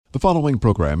The following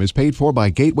program is paid for by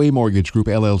Gateway Mortgage Group,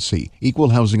 LLC, Equal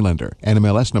Housing Lender,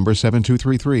 NMLS number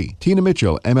 7233. Tina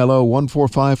Mitchell, MLO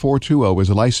 145420, is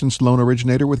a licensed loan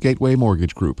originator with Gateway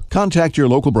Mortgage Group. Contact your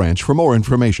local branch for more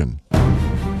information.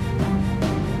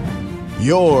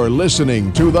 You're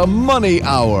listening to The Money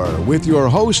Hour with your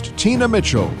host, Tina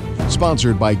Mitchell,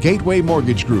 sponsored by Gateway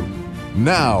Mortgage Group.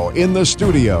 Now in the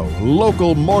studio,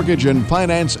 local mortgage and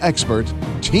finance expert,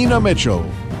 Tina Mitchell.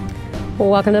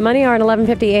 Welcome to the Money Hour at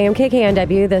 1150 AM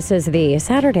KKNW. This is the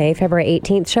Saturday, February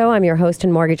 18th show. I'm your host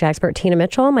and mortgage expert, Tina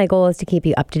Mitchell. My goal is to keep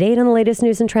you up to date on the latest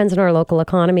news and trends in our local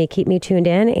economy. Keep me tuned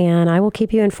in, and I will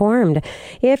keep you informed.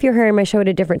 If you're hearing my show at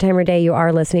a different time of day, you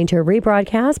are listening to a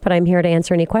rebroadcast, but I'm here to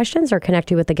answer any questions or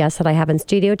connect you with the guests that I have in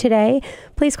studio today.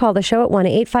 Please call the show at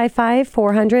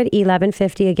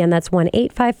 1-855-400-1150. Again, that's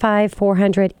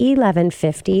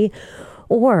 1-855-400-1150.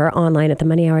 Or online at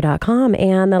themoneyhour.com.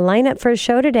 And the lineup for the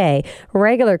show today,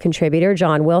 regular contributor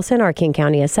John Wilson, our King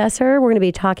County assessor. We're going to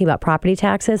be talking about property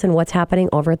taxes and what's happening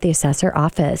over at the assessor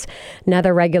office.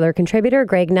 Another regular contributor,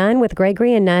 Greg Nunn with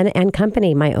Gregory and Nunn and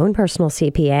Company, my own personal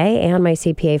CPA and my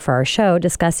CPA for our show,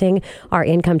 discussing our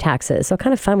income taxes. So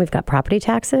kind of fun. We've got property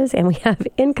taxes and we have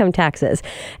income taxes.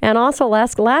 And also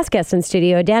last guest in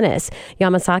studio, Dennis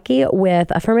Yamasaki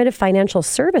with Affirmative Financial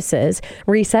Services,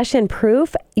 Recession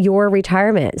Proof Your Retirement.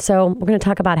 So we're going to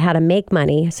talk about how to make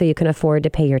money so you can afford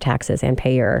to pay your taxes and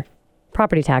pay your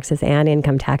property taxes and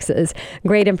income taxes.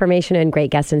 Great information and great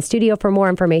guests in studio. For more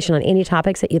information on any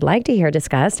topics that you'd like to hear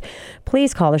discussed,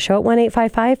 please call the show at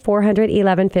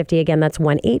 1-855-400-1150. Again, that's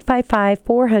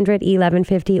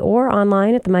 1-855-400-1150 or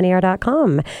online at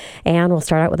themoneyhour.com. And we'll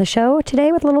start out with the show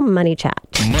today with a little money chat.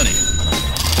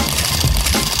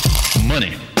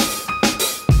 Money.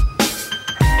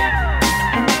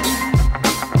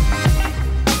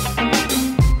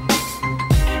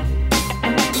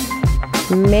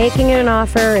 Making an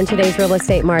offer in today's real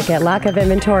estate market, lack of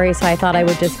inventory. So I thought I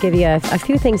would just give you a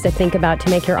few things to think about to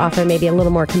make your offer maybe a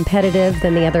little more competitive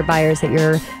than the other buyers that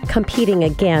you're competing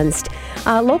against.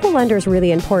 Local lender is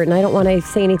really important. I don't want to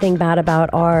say anything bad about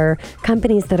our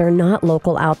companies that are not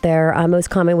local out there. Most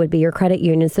common would be your credit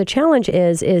unions. The challenge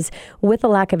is with the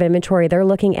lack of inventory, they're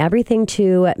looking everything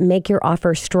to make your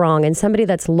offer strong. And somebody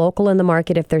that's local in the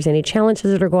market, if there's any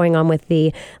challenges that are going on with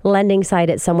the lending side,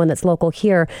 it's someone that's local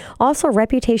here. Also,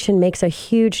 reputation makes a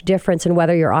huge difference in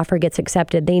whether your offer gets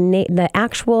accepted. The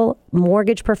actual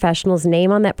mortgage professional's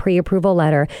name on that pre-approval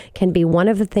letter can be one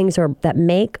of the things that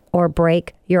make or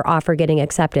break your offer getting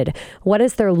accepted. What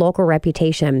is their local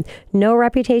reputation? No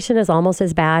reputation is almost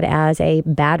as bad as a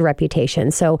bad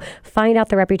reputation. So find out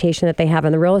the reputation that they have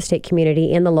in the real estate community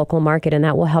in the local market, and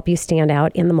that will help you stand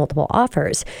out in the multiple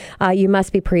offers. You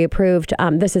must be pre-approved.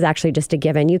 This is actually just a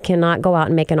given. You cannot go out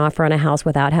and make an offer on a house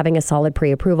without having a solid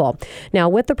pre-approval. Now,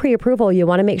 with the pre-approval, you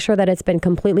want to make sure that it's been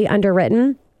completely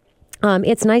underwritten.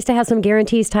 It's nice to have some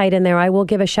guarantees tied in there. I will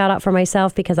give a shout out for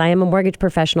myself because I am a mortgage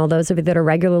professional. Those of you that are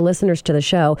regular listeners to the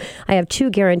show, I have 2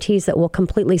 guarantees that will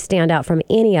completely stand out from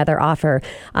any other offer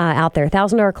out there.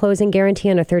 $1,000 closing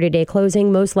guarantee on a 30-day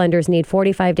closing. Most lenders need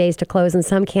 45 days to close, and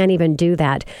some can't even do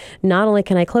that. Not only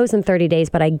can I close in 30 days,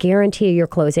 but I guarantee your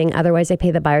closing. Otherwise, I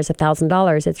pay the buyers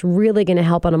 $1,000. It's really going to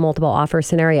help on a multiple offer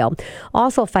scenario.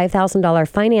 Also, $5,000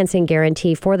 financing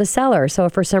guarantee for the seller. So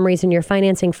if for some reason your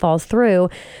financing falls through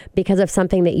because of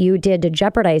something that you did to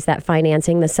jeopardize that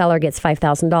financing, the seller gets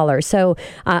 $5,000. So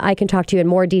I can talk to you in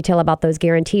more detail about those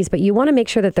guarantees, but you want to make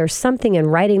sure that there's something in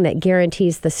writing that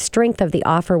guarantees the strength of the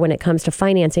offer when it comes to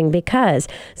financing, because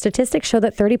statistics show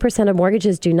that 30% of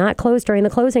mortgages do not close during the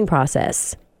closing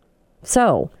process.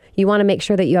 So you want to make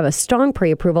sure that you have a strong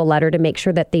pre-approval letter to make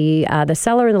sure that the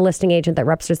seller and the listing agent that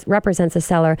represents the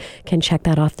seller can check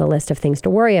that off the list of things to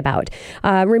worry about.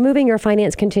 Removing your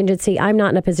finance contingency. I'm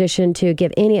not in a position to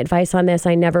give any advice on this.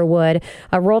 I never would.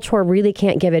 A realtor really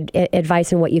can't give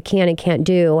advice on what you can and can't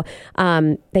do.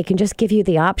 They can just give you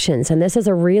the options. And this is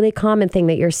a really common thing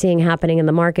that you're seeing happening in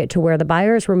the market, to where the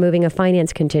buyer is removing a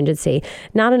finance contingency.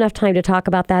 Not enough time to talk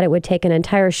about that. It would take an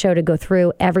entire show to go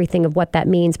through everything of what that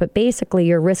means. But basically,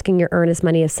 you're risking your earnest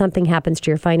money if something happens to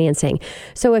your financing.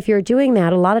 So if you're doing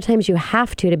that, a lot of times you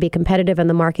have to be competitive in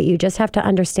the market. You just have to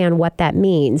understand what that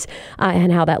means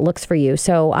and how that looks for you.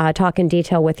 So talk in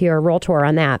detail with your realtor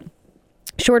on that.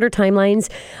 Shorter timelines,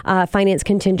 finance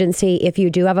contingency. If you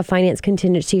do have a finance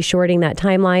contingency, shorting that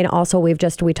timeline. Also,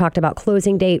 we talked about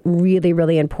closing date. Really,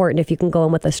 really important. If you can go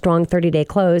in with a strong 30-day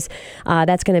close,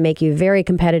 that's going to make you very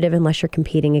competitive. Unless you're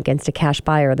competing against a cash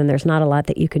buyer, then there's not a lot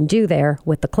that you can do there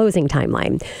with the closing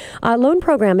timeline. Loan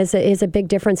program is a big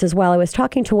difference as well. I was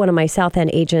talking to one of my South End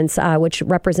agents, which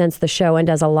represents the show and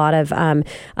does a lot of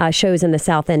shows in the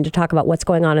South End to talk about what's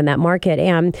going on in that market.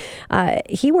 And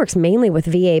he works mainly with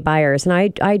VA buyers,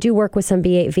 and I do work with some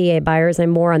VA buyers. I'm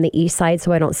more on the east side,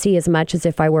 so I don't see as much as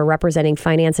if I were representing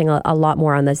financing a lot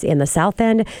more on this in the South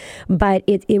End. But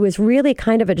it was really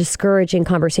kind of a discouraging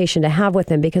conversation to have with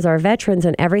them, because our veterans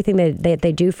and everything that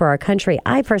they do for our country,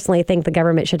 I personally think the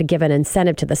government should have given an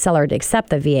incentive to the seller to accept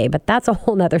the VA, but that's a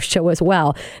whole nother show as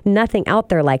well. Nothing out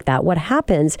there like that. What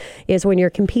happens is when you're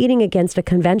competing against a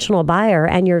conventional buyer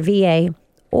and your VA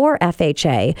or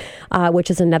FHA, which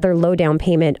is another low down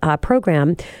payment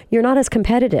program, you're not as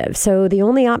competitive. So the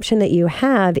only option that you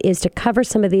have is to cover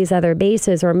some of these other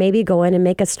bases, or maybe go in and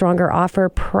make a stronger offer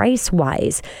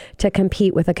price-wise to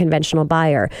compete with a conventional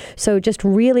buyer. So just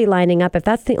really lining up, if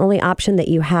that's the only option that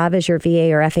you have is your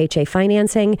VA or FHA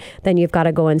financing, then you've got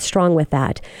to go in strong with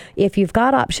that. If you've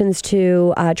got options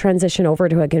to transition over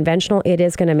to a conventional, it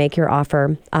is going to make your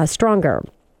offer stronger.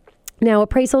 Now,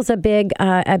 appraisal is a big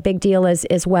deal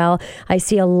as well. I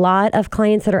see a lot of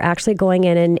clients that are actually going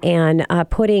in and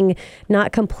putting,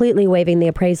 not completely waiving the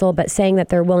appraisal, but saying that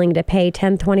they're willing to pay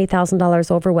 $10,000, $20,000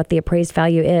 over what the appraised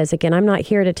value is. Again, I'm not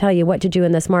here to tell you what to do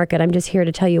in this market. I'm just here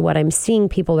to tell you what I'm seeing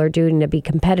people are doing to be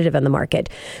competitive in the market.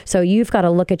 So you've got to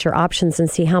look at your options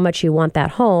and see how much you want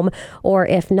that home. Or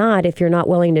if not, if you're not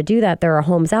willing to do that, there are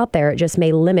homes out there. It just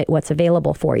may limit what's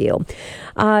available for you.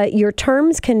 Your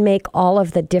terms can make all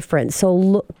of the difference.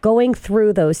 So going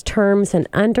through those terms and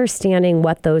understanding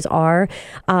what those are,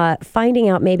 finding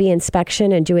out maybe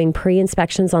inspection and doing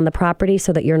pre-inspections on the property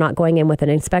so that you're not going in with an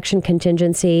inspection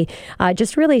contingency.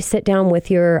 Just really sit down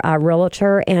with your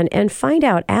realtor and find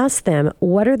out, ask them,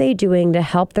 what are they doing to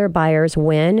help their buyers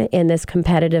win in this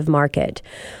competitive market?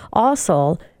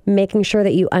 Also, making sure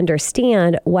that you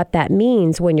understand what that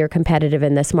means when you're competitive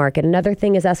in this market. Another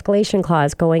thing is escalation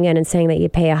clause, going in and saying that you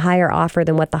pay a higher offer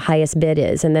than what the highest bid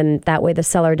is. And then that way the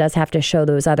seller does have to show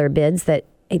those other bids that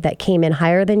came in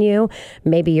higher than you.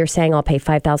 Maybe you're saying I'll pay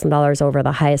 $5,000 over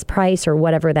the highest price or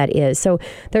whatever that is. So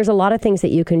there's a lot of things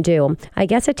that you can do. I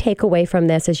guess a takeaway from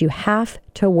this is you have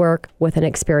to work with an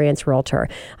experienced realtor.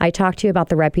 I talked to you about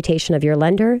the reputation of your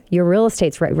lender. Your real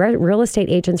estate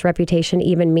agent's reputation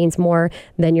even means more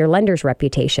than your lender's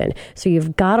reputation. So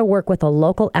you've got to work with a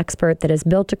local expert that has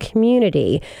built a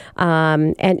community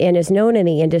and is known in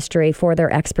the industry for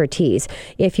their expertise.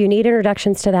 If you need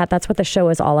introductions to that, that's what the show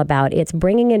is all about. It's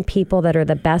bringing in people that are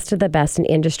the best of the best in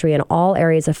industry in all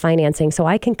areas of financing, so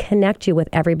I can connect you with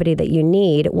everybody that you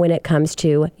need when it comes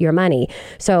to your money.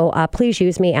 So please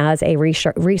use me as a resource.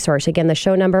 Again, the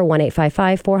show number,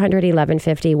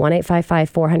 1-855-400-1150,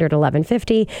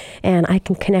 1-855-400-1150, and I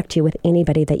can connect you with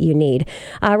anybody that you need.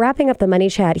 Wrapping up the money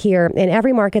chat here, in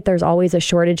every market, there's always a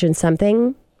shortage in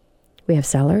something. We have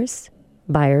sellers,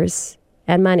 buyers,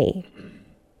 and money.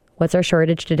 What's our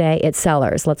shortage today? It's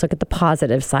sellers. Let's look at the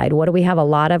positive side. What do we have a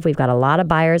lot of? We've got a lot of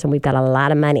buyers and we've got a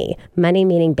lot of money. Money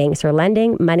meaning banks are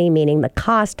lending. Money meaning the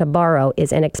cost to borrow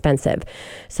is inexpensive.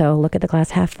 So look at the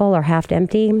glass half full or half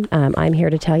empty. I'm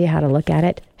here to tell you how to look at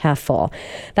it half full.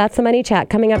 That's the Money Chat.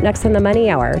 Coming up next in the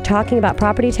Money Hour, talking about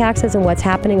property taxes and what's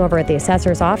happening over at the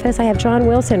assessor's office. I have John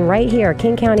Wilson right here,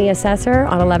 King County Assessor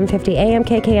on 1150 AM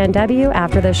KKNW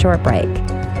after this short break.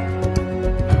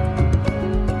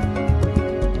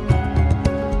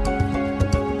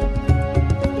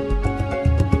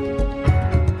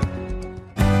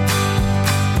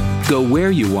 Go where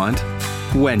you want,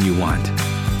 when you want.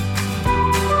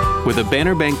 With a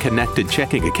Banner Bank connected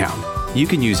checking account, you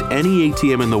can use any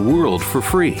ATM in the world for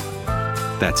free.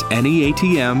 That's any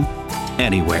ATM,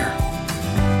 anywhere.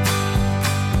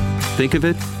 Think of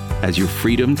it as your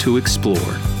freedom to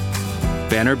explore.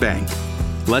 Banner Bank.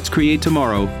 Let's create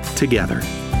tomorrow together.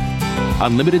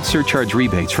 Unlimited surcharge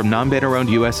rebates from non-banner-owned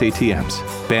U.S. ATMs.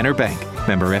 Banner Bank.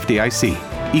 Member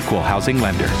FDIC. Equal housing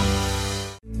lender.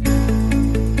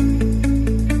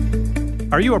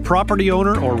 Are you a property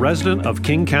owner or resident of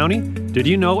King County? Did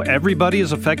you know everybody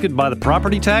is affected by the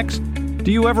property tax?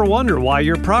 Do you ever wonder why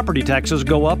your property taxes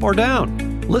go up or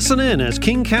down? Listen in as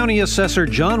King County Assessor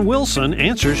John Wilson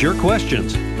answers your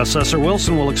questions. Assessor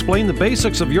Wilson will explain the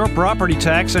basics of your property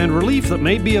tax and relief that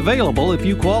may be available if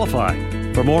you qualify.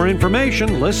 For more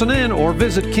information, listen in or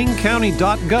visit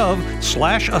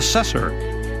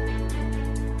kingcounty.gov/assessor.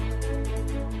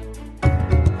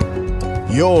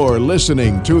 You're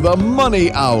listening to The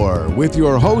Money Hour with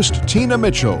your host, Tina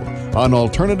Mitchell, on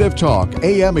Alternative Talk,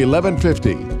 AM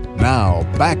 1150. Now,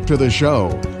 back to the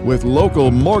show with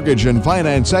local mortgage and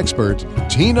finance expert,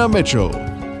 Tina Mitchell.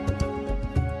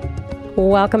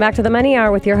 Welcome back to the Money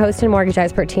Hour with your host and mortgage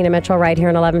expert, Tina Mitchell, right here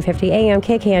on 1150 AM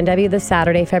KKNW, the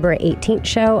Saturday, February 18th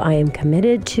show. I am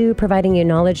committed to providing you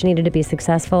knowledge needed to be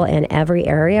successful in every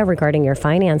area regarding your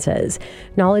finances.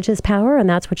 Knowledge is power, and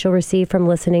that's what you'll receive from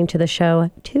listening to the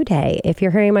show today. If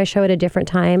you're hearing my show at a different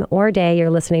time or day, you're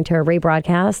listening to a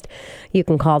rebroadcast, you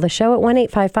can call the show at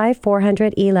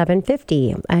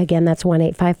 1-855-400-1150. Again, that's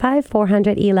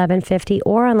 1-855-400-1150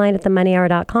 or online at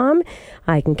themoneyhour.com.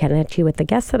 I can connect you with the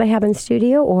guests that I have in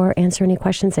studio or answer any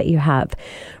questions that you have.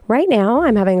 Right now,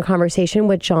 I'm having a conversation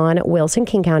with John Wilson,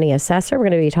 King County Assessor. We're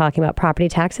going to be talking about property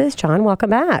taxes. John,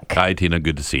 welcome back. Hi, Tina.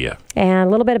 Good to see you. And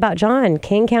a little bit about John.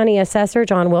 King County Assessor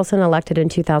John Wilson, elected in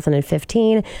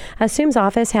 2015, assumes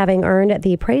office having earned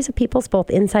the praise of peoples both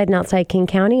inside and outside King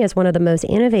County as one of the most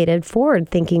innovative,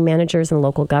 forward-thinking managers in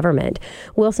local government.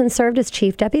 Wilson served as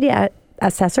Chief Deputy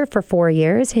Assessor for 4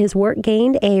 years. His work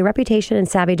gained a reputation in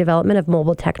savvy development of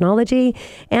mobile technology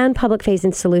and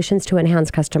public-facing solutions to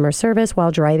enhance customer service while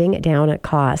driving down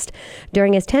cost.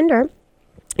 During his tenure,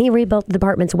 he rebuilt the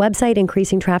department's website,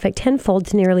 increasing traffic tenfold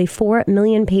to nearly 4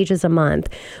 million pages a month.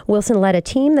 Wilson led a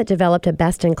team that developed a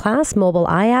best-in-class mobile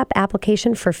iApp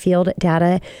application for field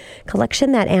data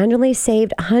collection that annually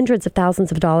saved hundreds of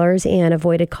thousands of dollars in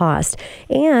avoided cost.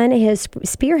 And has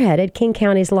spearheaded King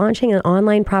County's launching an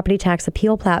online property tax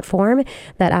appeal platform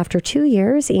that, after 2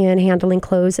 years in handling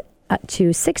close to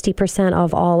 60%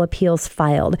 of all appeals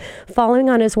filed. Following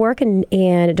on his work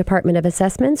in Department of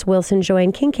Assessments, Wilson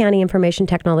joined King County Information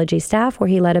Technology staff, where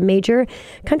he led a major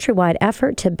countrywide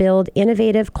effort to build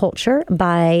innovative culture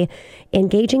by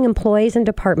engaging employees and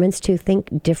departments to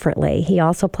think differently. He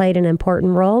also played an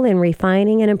important role in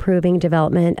refining and improving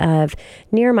development of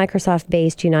near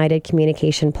Microsoft-based United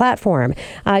Communication Platform.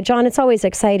 John, it's always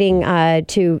exciting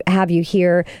to have you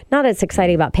here. Not as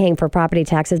exciting about paying for property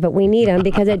taxes, but we need them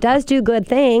because it does do good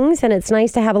things, and it's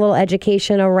nice to have a little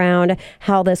education around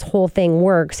how this whole thing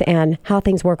works and how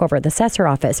things work over at the assessor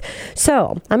office.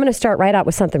 So I'm going to start right out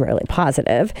with something really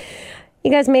positive. You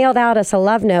guys mailed out us a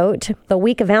love note the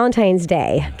week of Valentine's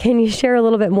Day. Can you share a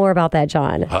little bit more about that,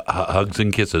 John? Hugs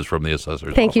and kisses from the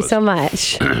assessor's Thank you office. so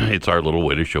much. It's our little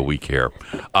way to show we care.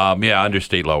 Under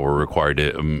state law, we're required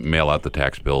to mail out the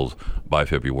tax bills by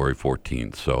February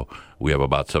 14th. So we have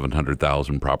about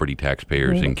 700,000 property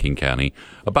taxpayers in King County.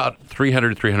 About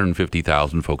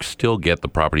 350,000 folks still get the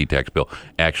property tax bill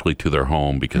actually to their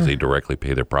home because they directly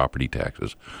pay their property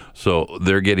taxes. So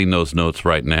they're getting those notes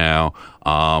right now,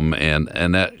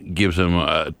 and that gives them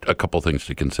a couple things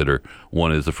to consider.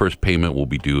 One is the first payment will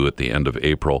be due at the end of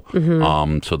April,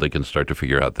 so they can start to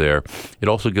figure out there. It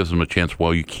also gives them a chance,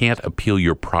 while you can't appeal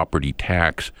your property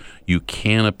tax, you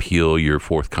can appeal your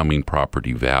forthcoming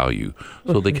property value.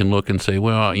 So they can look and say,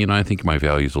 well, I think my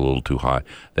value is a little too high.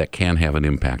 That can have an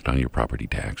impact on your property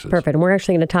taxes. Perfect. And we're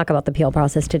actually going to talk about the appeal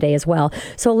process today as well.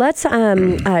 So let's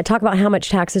talk about how much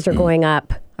taxes are going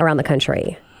up around the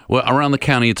country. Well, around the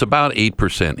county, it's about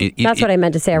 8%. That's what I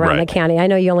meant to say, around the county. I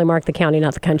know you only mark the county,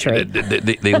 not the country.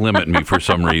 They limit me for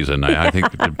some reason. I think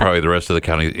probably the rest of the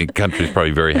country is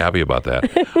probably very happy about that.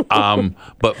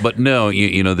 But no,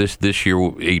 this year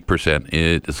 8%.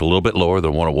 It's a little bit lower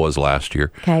than what it was last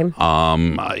year. Okay.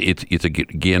 It's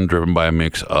again driven by a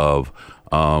mix of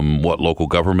what local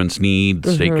governments need,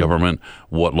 the state government,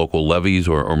 what local levies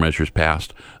or measures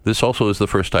passed. This also is the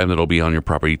first time that it'll be on your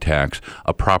property tax,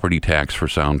 a property tax for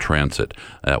sound transit.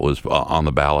 That was on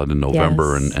the ballot in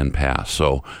November and passed.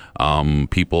 So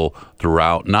people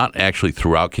throughout, not actually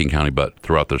throughout King County, but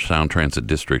throughout the sound transit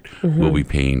district will be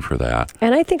paying for that.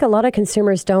 And I think a lot of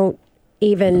consumers don't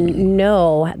even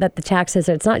know that the taxes,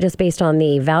 it's not just based on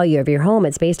the value of your home,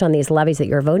 it's based on these levies that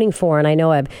you're voting for. And I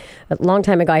know a long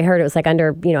time ago I heard it was like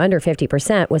under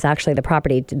 50% was actually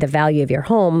the value of your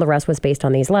home. The rest was based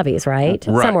on these levies, right?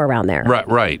 Somewhere around there.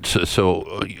 Right.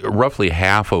 So roughly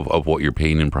half of what you're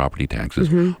paying in property taxes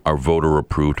are voter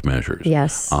approved measures.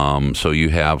 Yes. So you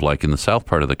have, like in the south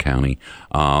part of the county,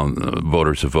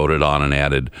 voters have voted on and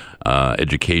added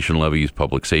education levies,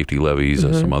 public safety levies,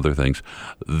 some other things.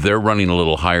 They're running a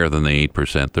little higher than the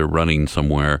 8%. They're running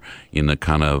somewhere in the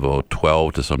kind of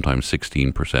 12 to sometimes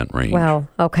 16% range. Wow.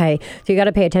 Okay. So you got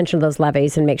to pay attention to those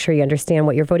levies and make sure you understand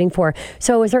what you're voting for.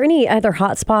 So is there any other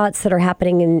hot spots that are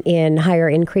happening in higher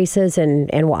increases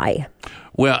and why?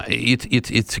 Well,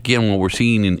 it's again what we're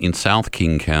seeing in South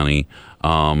King County.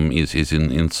 is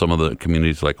in some of the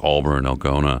communities like Auburn,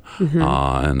 Algona,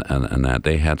 and that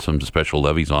they had some special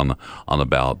levies on the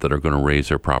ballot that are going to raise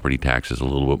their property taxes a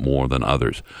little bit more than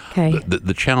others. Okay.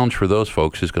 The challenge for those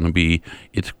folks is going to be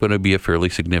a fairly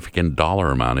significant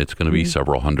dollar amount. It's going to be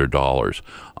several $100s,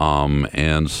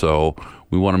 and so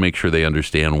we want to make sure they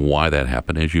understand why that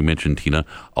happened. As you mentioned, Tina,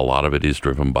 a lot of it is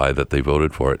driven by that they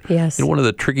voted for it. Yes. One of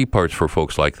the tricky parts for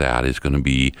folks like that is going to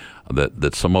be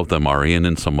that some of them are in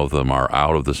and some of them are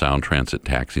out of the Sound Transit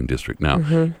taxing district.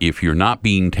 Now, if you're not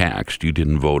being taxed, you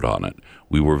didn't vote on it.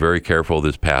 We were very careful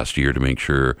this past year to make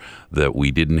sure that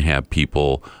we didn't have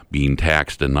people being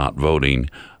taxed and not voting.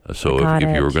 So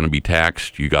if you were going to be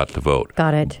taxed, you got to vote.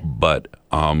 Got it. But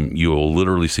you will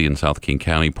literally see in South King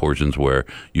County portions where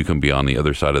you can be on the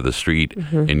other side of the street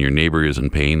and your neighbor isn't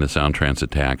paying the Sound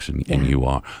Transit tax and you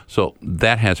are. So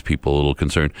that has people a little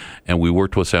concerned. And we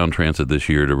worked with Sound Transit this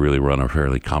year to really run a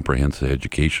fairly comprehensive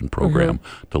education program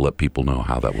to let people know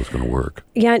how that was going to work.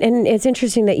 Yeah, and it's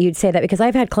interesting that you'd say that because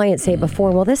I've had clients say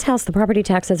before, well, this house, the property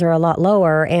taxes are a lot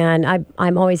lower. And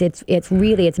I'm always,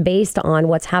 it's based on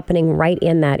what's happening right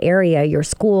in that area, your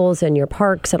schools and your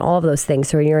parks and all of those things.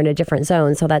 So you're in a different zone.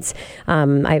 So that's,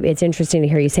 it's interesting to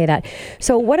hear you say that.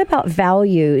 So what about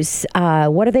values?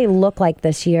 What do they look like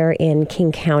this year in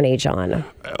King County, John?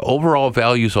 Overall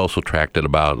values also tracked at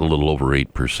about a little over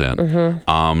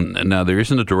 8%. Now, there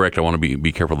isn't a direct, I want to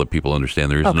be careful that people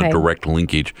understand, there isn't a direct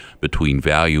linkage between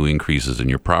value increases and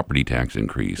your property tax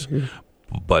increase.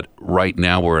 But right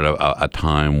now we're at a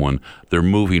time when they're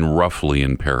moving roughly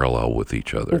in parallel with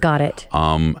each other. Got it.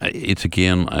 It's,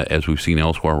 again, as we've seen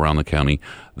elsewhere around the county,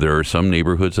 there are some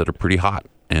neighborhoods that are pretty hot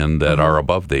and that are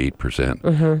above the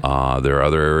 8%. There are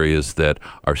other areas that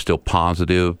are still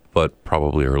positive, but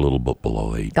probably are a little bit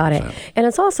below 8%. Got it. And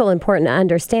it's also important to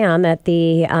understand that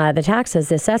the taxes,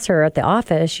 the assessor at the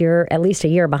office, you're at least a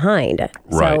year behind.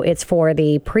 Right. So it's for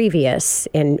the previous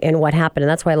in what happened. And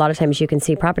that's why a lot of times you can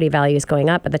see property values going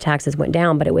up, but the taxes went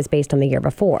down, but it was based on the year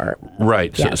before.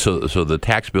 Right. Yes. So the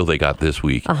tax bill they got this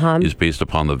week is based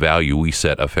upon the value we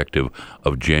set effective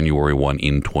of January 1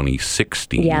 in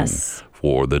 2016. Yes.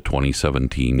 For the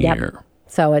 2017 year.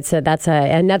 So that's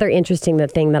another interesting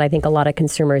thing that I think a lot of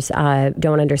consumers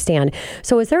don't understand.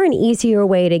 So is there an easier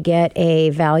way to get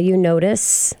a value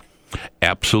notice?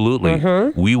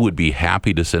 Absolutely. We would be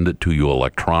happy to send it to you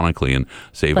electronically and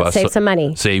save some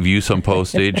money. Save you some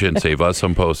postage and save us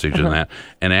some postage and that.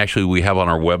 And actually, we have on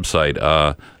our website,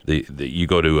 you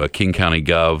go to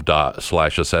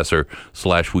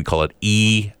kingcountygov./assessor/ we call it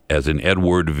E as in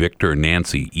Edward, Victor,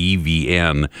 Nancy,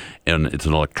 EVN, and it's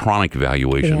an electronic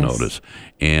valuation notice.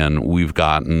 And we've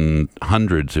gotten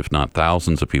hundreds, if not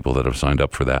thousands, of people that have signed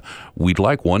up for that. We'd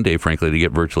like one day, frankly, to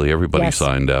get virtually everybody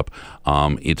signed up.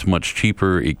 It's much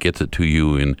cheaper. It gets it to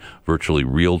you in virtually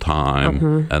real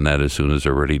time, and that as soon as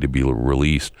they're ready to be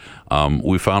released.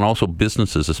 We found also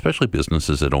businesses, especially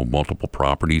businesses that own multiple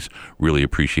properties, really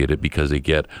appreciate it because they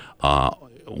get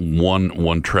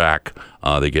one track.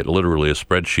 They get literally a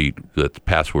spreadsheet that's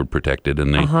password protected,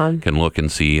 and they can look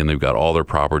and see, and they've got all their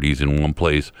properties in one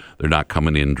place. They're not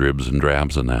coming in dribs and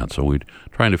drabs and that. So we're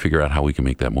trying to figure out how we can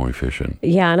make that more efficient.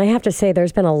 Yeah, and I have to say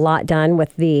there's been a lot done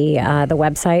with the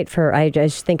website. I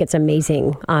just think it's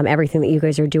amazing, everything that you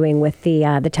guys are doing with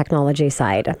the technology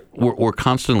side. We're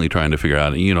constantly trying to figure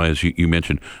out, as you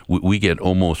mentioned, we get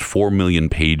almost 4 million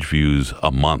page views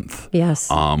a month. Yes.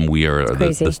 We are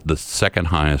the second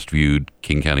highest viewed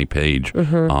King County page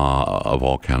of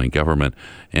all county government.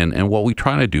 And what we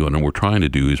try to do, and we're trying to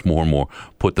do, is more and more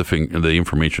put the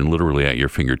information literally at your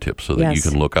fingertips so that you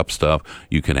can look up stuff,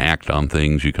 you can act on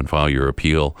things, you can file your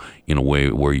appeal in a way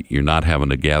where you're not having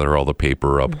to gather all the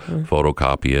paper up,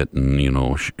 photocopy it,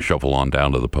 and shuffle on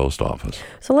down to the post office.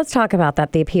 So let's talk about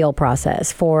that, the appeal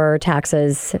process for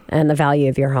taxes and the value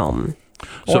of your home,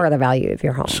 or the value of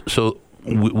your home. So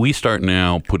we start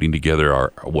now putting together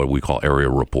our what we call area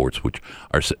reports, which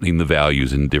are setting the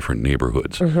values in different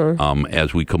neighborhoods.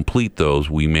 As we complete those,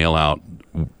 we mail out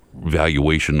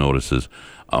valuation notices.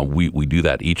 We do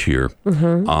that each year.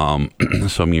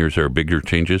 Some years there are bigger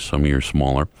changes, some years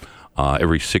smaller.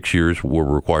 Every 6 years, we're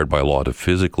required by law to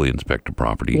physically inspect a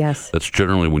property. Yes. That's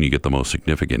generally when you get the most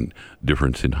significant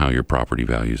difference in how your property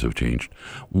values have changed.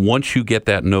 Once you get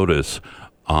that notice,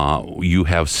 you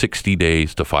have 60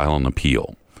 days to file an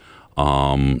appeal.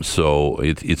 So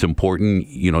it's important,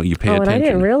 you pay attention. And I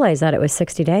didn't realize that it was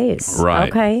 60 days. Right.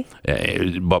 Okay.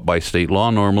 But by state law,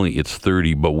 normally it's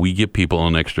 30, but we give people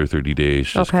an extra 30 days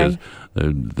just because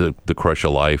the crush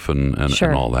of life and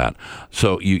Sure. all that.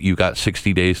 So you got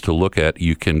 60 days to look at.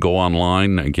 You can go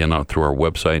online, again, out through our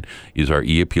website is our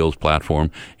e-appeals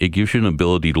platform. It gives you an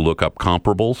ability to look up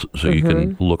comparables, so you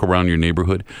can look around your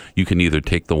neighborhood. You can either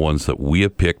take the ones that we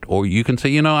have picked, or you can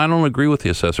say, I don't agree with the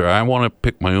assessor. I want to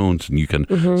pick my own, and you can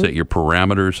set your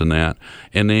parameters in that.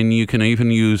 And then you can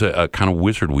even use a kind of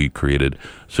wizard we created.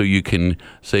 So you can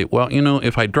say, well,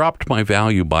 if I dropped my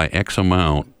value by X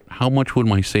amount, how much would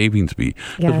my savings be?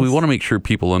 Because we want to make sure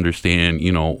people understand,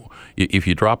 if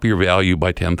you drop your value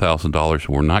by $10,000,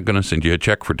 we're not going to send you a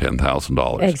check for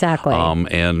 $10,000. Exactly.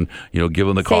 And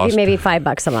given the Save cost, you maybe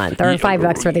 $5 a month or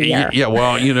 $5 for the year. Yeah.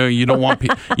 Well, you don't want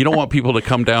you don't want people to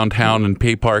come downtown and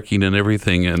pay parking and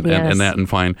everything and that and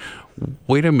find,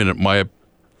 wait a minute, my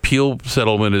appeal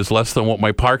settlement is less than what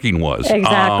my parking was.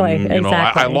 Exactly.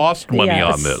 I lost money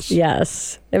on this.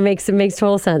 Yes. It makes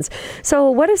total sense. So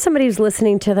what if somebody's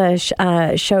listening to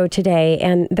the show today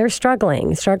and they're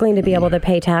struggling to be able to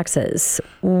pay taxes?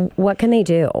 What can they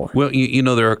do? Well,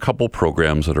 there are a couple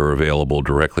programs that are available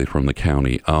directly from the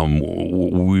county.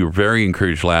 We were very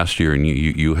encouraged last year, and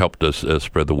you helped us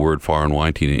spread the word far and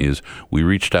wide, Tina, is we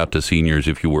reached out to seniors.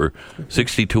 If you were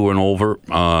 62 and over,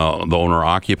 the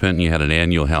owner-occupant, and you had an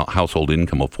annual household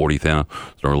income of $40,000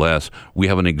 or less, we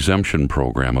have an exemption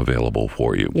program available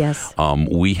for you. Yes.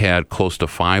 We had close to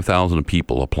 5,000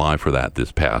 people apply for that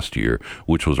this past year,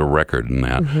 which was a record in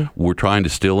that. We're trying to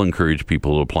still encourage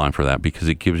people to apply for that because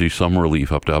it gives you some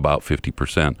relief up to about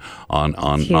 50% on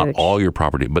not all your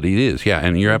property. But it is, yeah,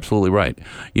 and you're absolutely right.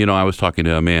 I was talking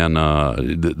to a man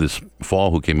this fall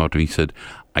who came up to me. He said,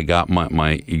 I got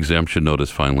my exemption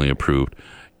notice finally approved.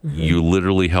 You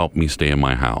literally helped me stay in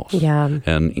my house. Yeah.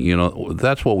 And,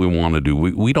 that's what we want to do.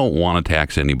 We don't want to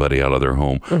tax anybody out of their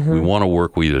home. We want to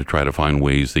work with you to try to find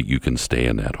ways that you can stay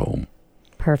in that home.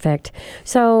 Perfect.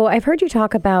 So I've heard you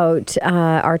talk about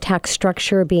our tax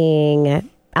structure being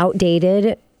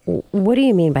outdated. What do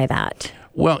you mean by that?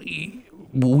 Well,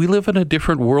 we live in a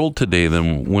different world today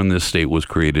than when this state was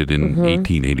created in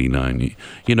 1889.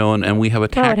 And we have a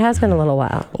tax. Oh, it has been a little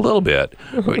while. A little bit.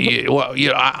 Well,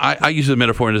 I use the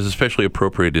metaphor, and it's especially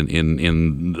appropriate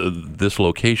in this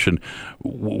location.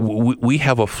 We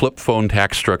have a flip phone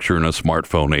tax structure in a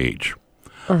smartphone age.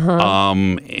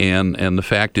 And the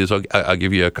fact is, I'll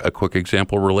give you a quick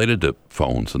example related to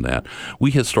phones and that.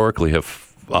 We historically have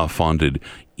funded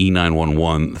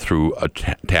E911 through a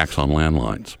tax on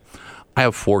landlines. I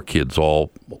have 4 kids,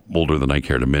 all older than I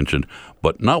care to mention,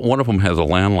 but not one of them has a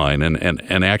landline.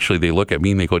 And actually, they look at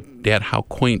me and they go, Dad, how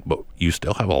quaint, but you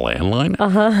still have a landline?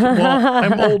 Well,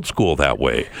 I'm old school that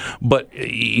way. But,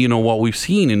 what we've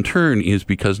seen in turn is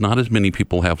because not as many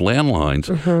people have landlines,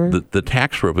 the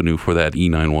tax revenue for that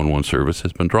E911 service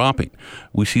has been dropping.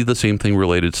 We see the same thing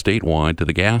related statewide to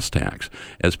the gas tax.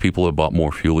 As people have bought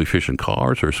more fuel-efficient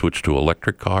cars or switched to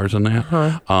electric cars and that,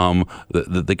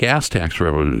 the gas tax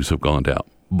revenues have gone down.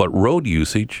 But road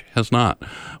usage has not.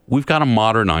 We've got to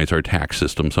modernize our tax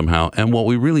system somehow. And what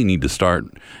we really need to start,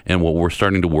 and what we're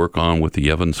starting to work on with the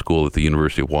Evans School at the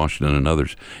University of Washington and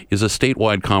others, is a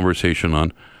statewide conversation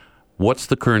on what's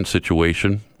the current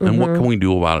situation and what can we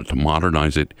do about it to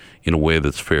modernize it in a way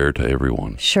that's fair to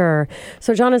everyone. Sure.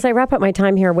 So, John, as I wrap up my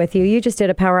time here with you, you just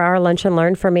did a Power Hour Lunch and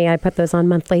Learn for me. I put those on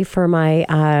monthly for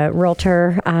my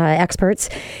realtor experts.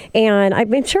 And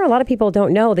I'm sure a lot of people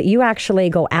don't know that you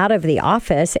actually go out of the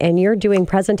office and you're doing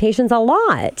presentations a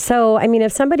lot. So,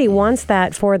 if somebody wants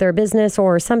that for their business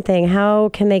or something, how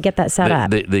can they get that set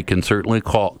up? They can certainly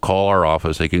call our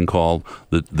office. They can call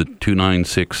the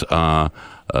 296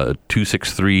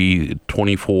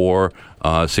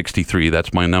 263-2463.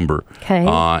 That's my number. Okay.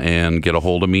 And get a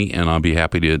hold of me, and I'll be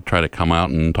happy to try to come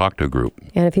out and talk to a group.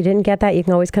 And if you didn't get that, you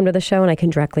can always come to the show, and I can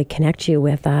directly connect you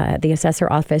with the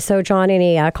assessor office. So, John,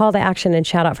 any call to action and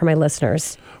shout out for my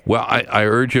listeners? Well, I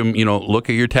urge them, look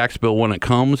at your tax bill when it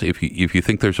comes. If you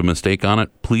think there's a mistake on it,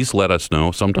 please let us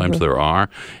know. Sometimes there are.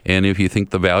 And if you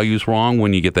think the value's wrong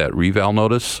when you get that reval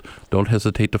notice, don't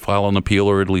hesitate to file an appeal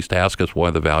or at least ask us why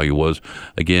the value was.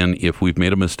 Again, if we've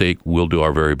made a mistake, we'll do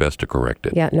our very best to correct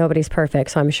it. Yeah, nobody's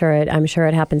perfect, so I'm sure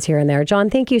it happens here and there. John,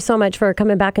 thank you so much for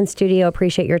coming back in studio.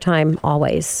 Appreciate your time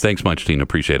always. Thanks much, Tina.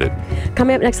 Appreciate it.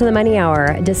 Coming up next on the Money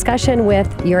Hour, discussion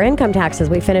with your income taxes.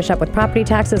 We finish up with property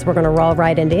taxes. We're going to roll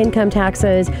right into income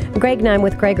taxes. Greg Nunn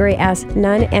with Gregory S.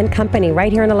 Nunn and Company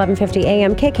right here on 1150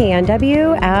 AM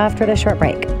KKNW after the short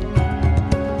break.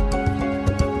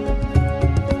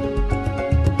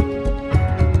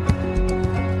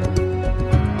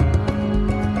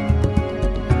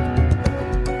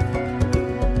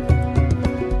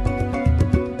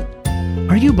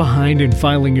 Are you behind in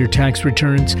filing your tax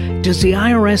returns? Does the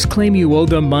IRS claim you owe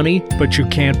them money, but you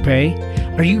can't pay?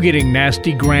 Are you getting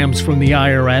nasty grams from the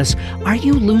IRS? Are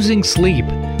you losing sleep?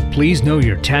 Please know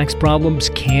your tax problems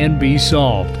can be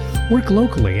solved. Work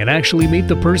locally and actually meet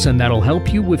the person that'll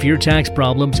help you with your tax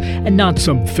problems and not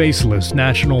some faceless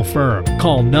national firm.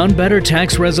 Call None Better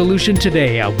Tax Resolution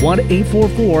today at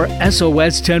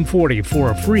 1-844-SOS-1040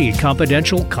 for a free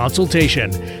confidential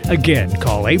consultation. Again,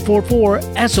 call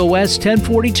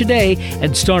 844-SOS-1040 today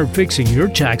and start fixing your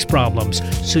tax problems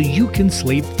so you can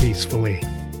sleep peacefully.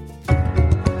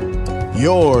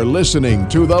 You're listening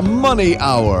to The Money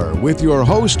Hour with your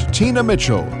host, Tina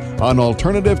Mitchell, on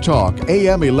Alternative Talk,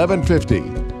 AM 1150.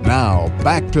 Now,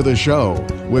 back to the show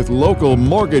with local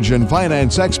mortgage and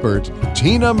finance expert,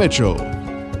 Tina Mitchell.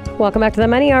 Welcome back to The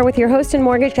Money Hour with your host and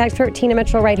mortgage expert, Tina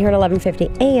Mitchell, right here at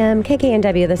 1150 AM,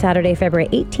 KKNW, the Saturday, February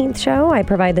 18th show. I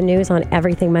provide the news on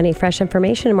everything money, fresh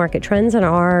information, and market trends in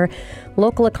our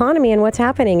local economy and what's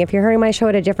happening. If you're hearing my show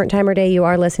at a different time or day, you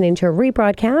are listening to a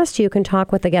rebroadcast. You can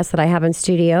talk with the guests that I have in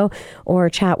studio or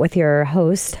chat with your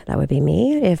host. That would be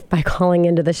me, if by calling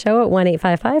into the show at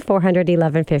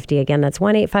 1-855-400-1150. Again, that's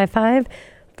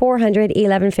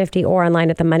 1-855-400-1150 or online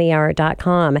at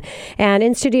themoneyhour.com. And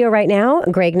in studio right now,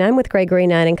 Greg Nunn with Gregory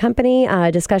Nunn and Company,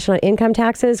 discussion on income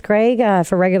taxes. Greg,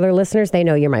 for regular listeners, they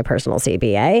know you're my personal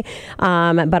CPA,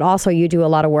 but also you do a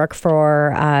lot of work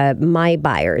for my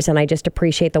buyers, and I just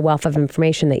appreciate the wealth of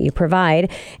information that you provide.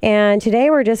 And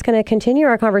today we're just going to continue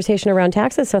our conversation around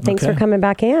taxes, so thanks for coming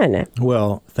back in.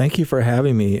 Well, thank you for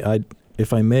having me.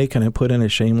 If I may, can I put in a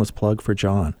shameless plug for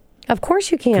John? Of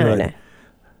course you can. Good.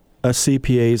 Us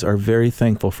CPAs are very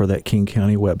thankful for that King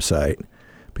County website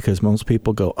because most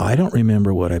people go, I don't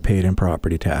remember what I paid in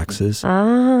property taxes.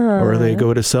 Or they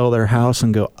go to sell their house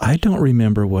and go, I don't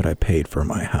remember what I paid for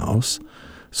my house.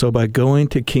 So by going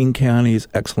to King County's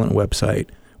excellent website,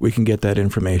 we can get that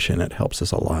information. It helps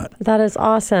us a lot. That is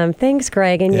awesome. Thanks,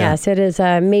 Greg. And yes, it is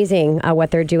amazing what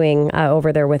they're doing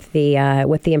over there with the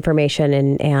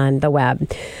information and the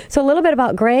web. So a little bit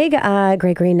about Greg.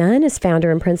 Gregory Nunn is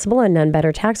founder and principal at None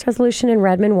Better Tax Resolution in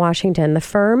Redmond, Washington, the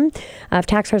firm of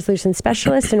tax resolution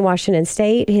specialists in Washington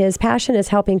State. His passion is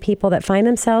helping people that find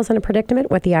themselves in a predicament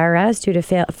with the IRS due to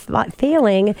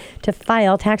failing to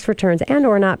file tax returns and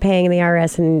or not paying the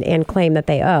IRS and claim that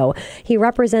they owe. He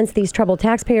represents these troubled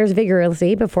taxpayers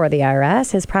vigorously before the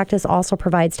IRS. His practice also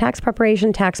provides tax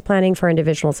preparation, tax planning for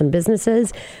individuals and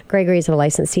businesses. Gregory is a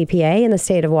licensed CPA in the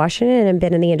state of Washington and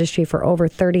been in the industry for over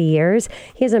 30 years.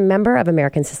 He is a member of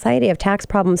American Society of Tax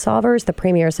Problem Solvers, the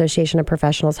premier association of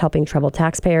professionals helping troubled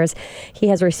taxpayers. He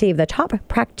has received the Top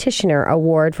Practitioner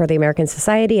Award for the American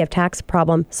Society of Tax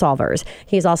Problem Solvers.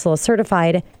 He is also a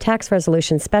certified tax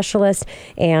resolution specialist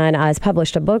and has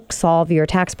published a book, Solve Your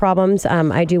Tax Problems.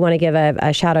 I do want to give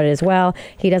a shout out as well.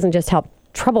 He doesn't just help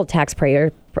troubled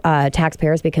taxpayers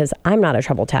because I'm not a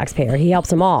troubled taxpayer. He helps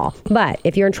them all. But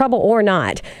if you're in trouble or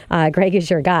not, Greg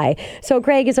is your guy. So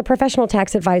Greg, is a professional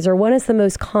tax advisor, what is the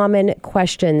most common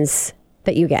questions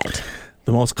that you get?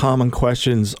 The most common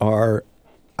questions are,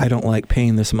 I don't like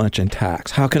paying this much in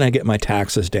tax. How can I get my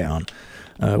taxes down?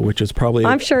 Which is probably...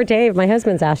 I'm sure Dave, my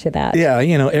husband's asked you that. Yeah,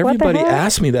 everybody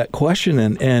asks me that question,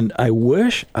 and I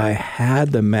wish I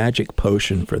had the magic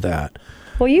potion for that.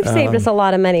 Well, you've saved us a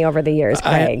lot of money over the years,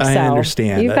 Craig. I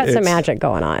understand. You've got some magic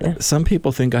going on. Some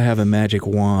people think I have a magic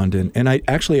wand, and I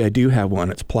do have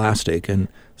one. It's plastic, and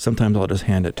sometimes I'll just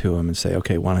hand it to them and say,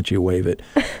 okay, why don't you wave it?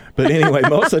 But anyway,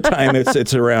 most of the time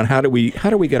it's around how do we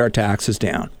get our taxes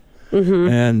down?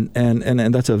 Mm-hmm.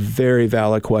 And that's a very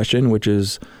valid question, which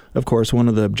is, of course, one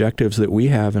of the objectives that we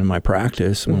have in my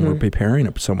practice when we're preparing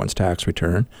someone's tax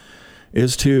return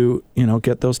is to,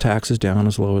 get those taxes down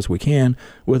as low as we can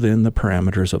within the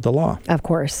parameters of the law. Of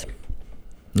course.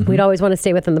 Mm-hmm. We'd always want to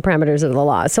stay within the parameters of the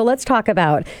law. So let's talk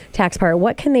about tax part.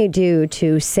 What can they do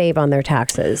to save on their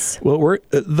taxes? Well,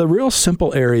 the real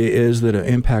simple area is that it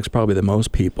impacts probably the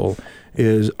most people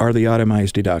are the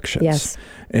itemized deductions. Yes.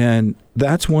 And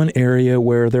that's one area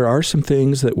where there are some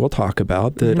things that we'll talk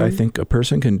about that I think a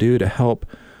person can do to help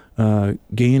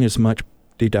gain as much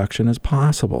deduction as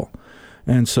possible.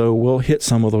 And so we'll hit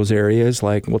some of those areas,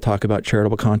 like we'll talk about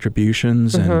charitable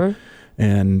contributions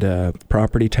and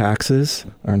property taxes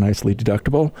are nicely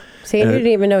deductible. See, you didn't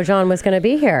even know John was going to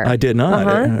be here. I did not.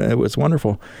 It was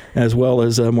wonderful, as well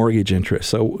as mortgage interest.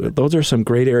 So those are some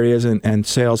great areas, and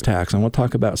sales tax. And we'll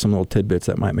talk about some little tidbits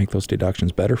that might make those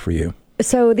deductions better for you.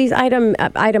 So these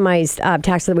itemized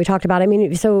taxes that we talked about, I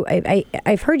mean, so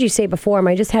I've heard you say before,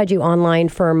 I just had you online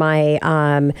for my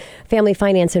family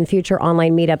finance and future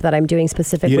online meetup that I'm doing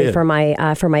specifically for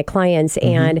my clients.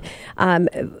 And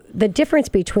the difference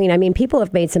between, I mean, people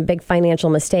have made some big financial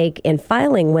mistake in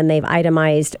filing when they've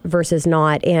itemized versus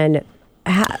not. And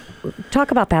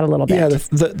talk about that a little bit. Yeah,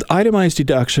 the itemized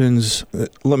deductions,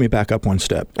 let me back up one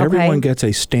step. Okay. Everyone gets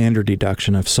a standard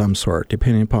deduction of some sort,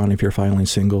 depending upon if you're filing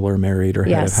single or married or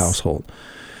head of household.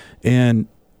 And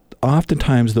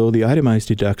oftentimes, though, the itemized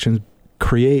deductions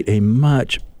create a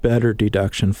much better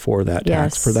deduction for that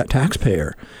for that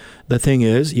taxpayer. The thing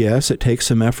is, yes, it takes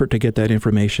some effort to get that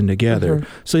information together.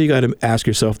 So you got to ask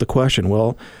yourself the question,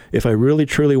 well, if I really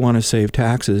truly want to save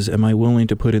taxes, am I willing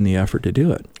to put in the effort to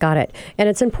do it? Got it. And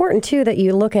it's important, too, that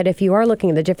you look at, if you are looking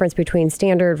at the difference between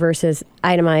standard versus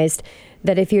itemized,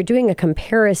 that if you're doing a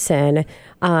comparison,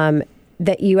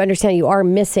 that you understand you are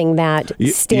missing that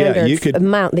standard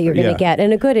amount that you're going to get.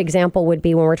 And a good example would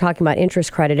be when we're talking about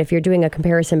interest credit. If you're doing a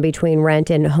comparison between rent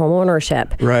and home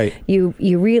ownership, right? You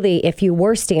really, if you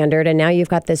were standard and now you've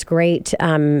got this great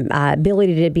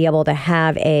ability to be able to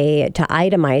have to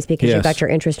itemize because you've got your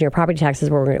interest and your property taxes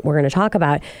we're going to talk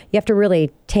about, you have to really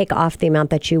take off the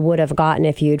amount that you would have gotten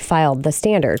if you'd filed the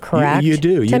standard, correct? You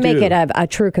do. To make it a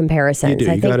true comparison. You do.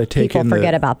 I think people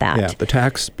forget about that. Yeah, the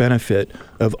tax benefit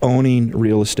of owning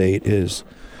real estate is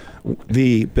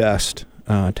the best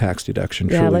tax deduction.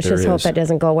 Yeah, let's just hope that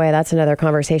doesn't go away. That's another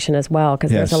conversation as well,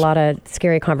 because there's a lot of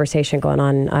scary conversation going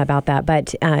on about that.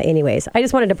 But anyways, I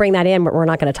just wanted to bring that in, but we're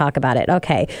not going to talk about it.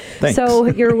 Okay. Thanks. So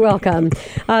you're welcome.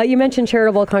 You mentioned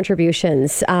charitable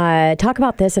contributions. Talk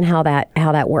about this and how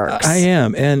that works. I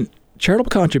am. And charitable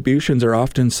contributions are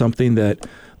often something that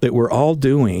we're all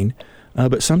doing.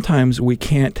 But sometimes we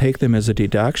can't take them as a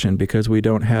deduction because we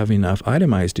don't have enough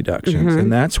itemized deductions.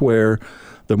 And that's where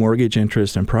the mortgage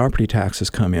interest and property taxes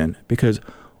come in. Because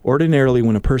ordinarily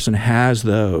when a person has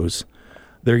those,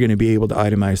 they're going to be able to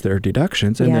itemize their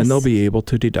deductions, and then they'll be able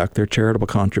to deduct their charitable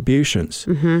contributions.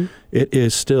 It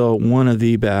is still one of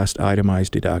the best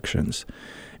itemized deductions.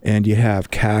 And you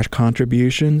have cash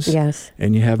contributions,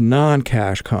 and you have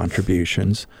non-cash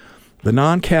contributions. The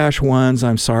non-cash ones,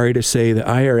 I'm sorry to say, the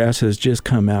IRS has just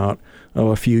come out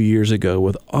a few years ago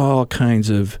with all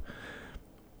kinds of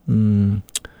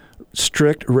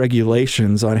strict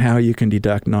regulations on how you can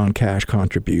deduct non-cash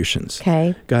contributions.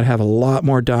 Okay. Got to have a lot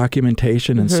more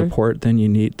documentation and support than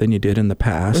you did in the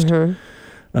past.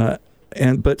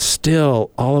 But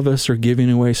still, all of us are giving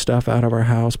away stuff out of our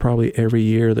house probably every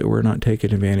year that we're not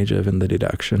taking advantage of in the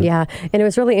deduction. Yeah, and it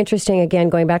was really interesting, again,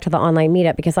 going back to the online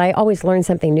meetup, because I always learn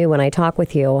something new when I talk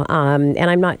with you. And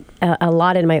I'm not a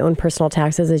lot in my own personal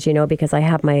taxes, as you know, because I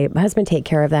have my husband take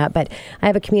care of that. But I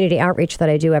have a community outreach that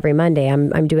I do every Monday.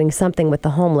 I'm doing something with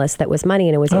the homeless that was money,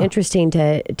 and it was interesting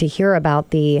to hear about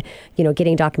the,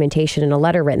 getting documentation and a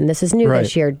letter written. This is new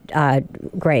this year,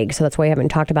 Greg, so that's why I haven't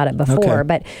talked about it before. Okay.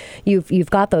 But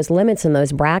you've got those limits and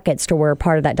those brackets to where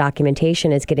part of that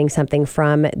documentation is getting something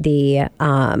from the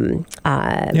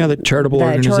the charitable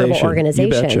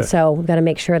organization. So we've got to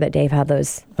make sure that Dave had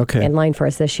those in line for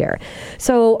us this year.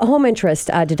 So home interest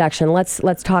deduction.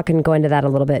 Let's talk and go into that a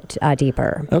little bit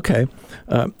deeper. Okay.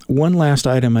 One last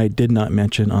item I did not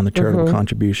mention on the charitable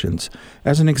contributions.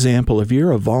 As an example, if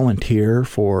you're a volunteer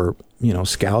for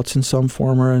scouts in some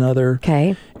form or another,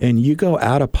 and you go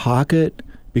out of pocket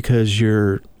because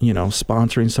you're,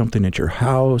 sponsoring something at your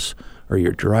house, or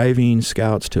you're driving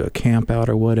scouts to a camp out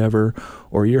or whatever,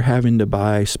 or you're having to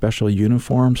buy special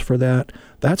uniforms for that,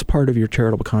 that's part of your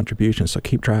charitable contribution. So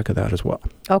keep track of that as well.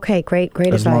 Okay, great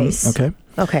advice.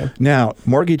 Okay. Now,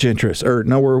 mortgage interest, where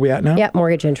are we at now? Yeah,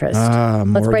 mortgage interest.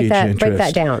 Let's break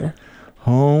that down.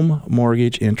 Home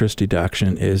mortgage interest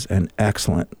deduction is an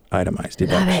excellent itemized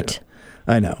deduction. Love it.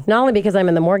 I know. Not only because I'm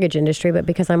in the mortgage industry, but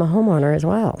because I'm a homeowner as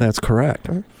well. That's correct.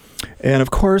 And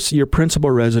of course, your principal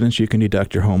residence, you can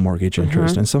deduct your home mortgage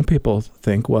interest. And some people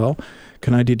think, well,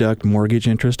 can I deduct mortgage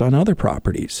interest on other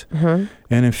properties? And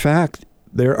in fact,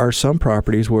 there are some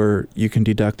properties where you can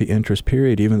deduct the interest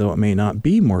period, even though it may not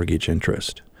be mortgage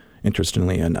interest,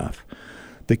 interestingly enough.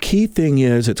 The key thing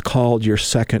is it's called your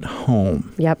second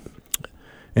home. Yep.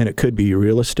 And it could be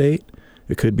real estate.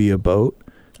 It could be a boat.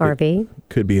 RV.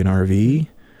 Could be an RV.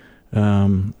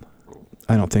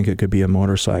 I don't think it could be a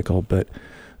motorcycle, but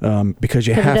because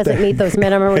you Because have it doesn't to meet those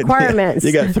minimum requirements.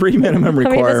 You got 3 minimum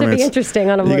requirements. This would be interesting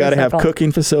on a motorcycle. You got to have motorcycle.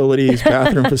 cooking facilities,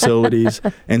 bathroom facilities,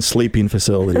 and sleeping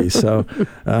facilities. So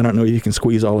I don't know if you can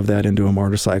squeeze all of that into a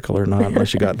motorcycle or not,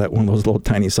 unless you got that one of those little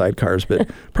tiny sidecars. But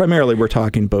primarily, we're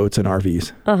talking boats and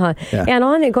RVs. Yeah.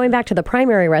 And going back to the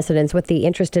primary residence with the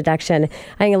interest deduction,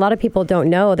 I think a lot of people don't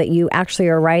know that you actually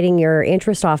are writing your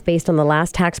interest off based on the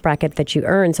last tax bracket that you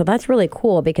earn. So that's really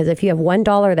cool, because if you have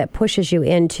 $1 that pushes you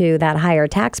into that higher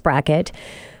tax bracket,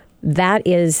 that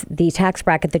is the tax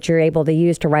bracket that you're able to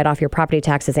use to write off your property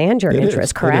taxes and your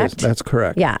interest, correct? It is. That's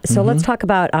correct. Yeah. So let's talk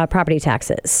about property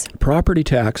taxes. Property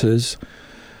taxes,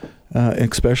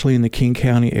 especially in the King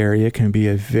County area, can be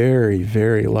a very,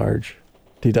 very large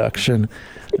deduction.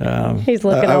 He's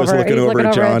looking over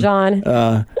at John.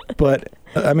 But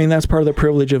I mean, that's part of the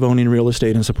privilege of owning real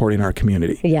estate and supporting our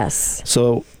community. Yes.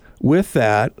 So with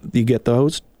that, you get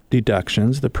those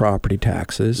deductions, the property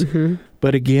taxes.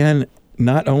 But again,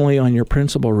 not only on your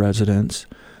principal residence,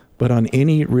 but on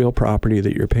any real property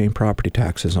that you're paying property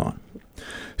taxes on.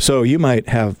 So you might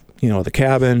have, the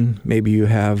cabin, maybe you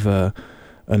have a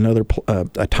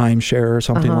timeshare or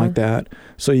something like that.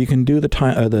 So you can do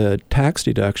the tax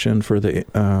deduction for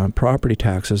the property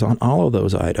taxes on all of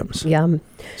those items. Yeah.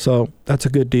 So that's a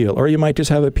good deal. Or you might just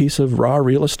have a piece of raw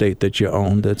real estate that you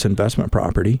own that's investment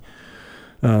property,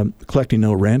 collecting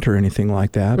no rent or anything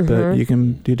like that, but you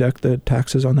can deduct the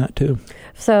taxes on that too.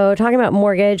 So talking about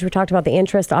mortgage, we talked about the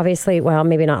interest. Obviously, well,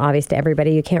 maybe not obvious to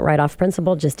everybody. You can't write off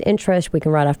principal, just interest. We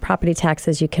can write off property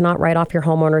taxes. You cannot write off your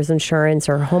homeowner's insurance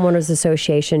or homeowners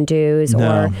association dues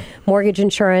or mortgage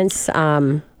insurance.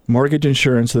 Mortgage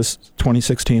insurance, this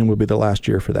 2016 will be the last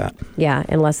year for that. Yeah,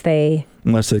 unless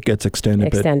it gets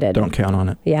extended. But don't count on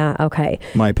it. Yeah, okay.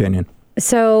 My opinion.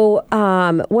 So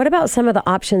what about some of the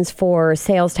options for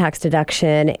sales tax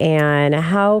deduction, and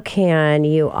how can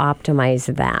you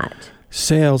optimize that?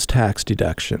 Sales tax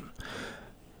deduction.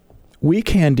 We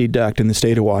can deduct in the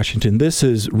state of Washington. This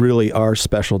is really our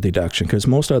special deduction because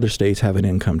most other states have an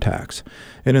income tax.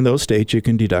 And in those states, you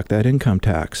can deduct that income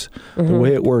tax. The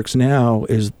way it works now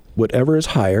is whatever is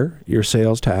higher, your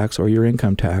sales tax or your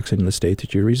income tax in the state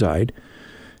that you reside,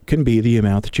 can be the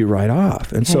amount that you write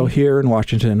off. And so here in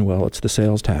Washington, well, it's the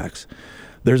sales tax.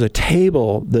 There's a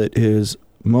table that is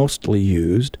mostly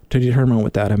used to determine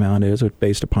what that amount is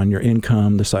based upon your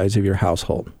income, the size of your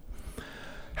household.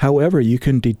 However, you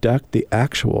can deduct the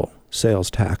actual sales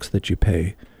tax that you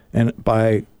pay. And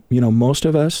by, most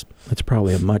of us, it's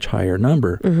probably a much higher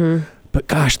number. But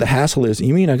gosh, the hassle is,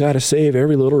 you mean I got to save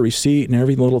every little receipt and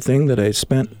every little thing that I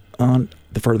spent on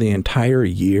for the entire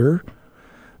year?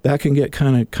 That can get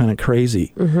kind of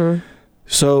crazy.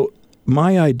 So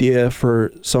my idea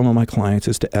for some of my clients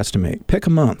is to estimate. Pick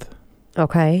a month.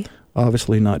 Okay.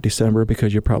 Obviously not December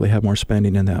because you probably have more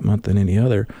spending in that month than any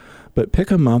other. But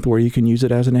pick a month where you can use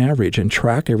it as an average and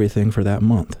track everything for that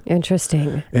month.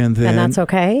 Interesting. And that's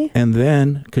okay? And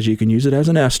then, because you can use it as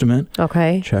an estimate,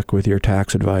 check with your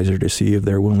tax advisor to see if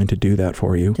they're willing to do that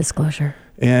for you. Disclosure.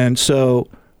 And so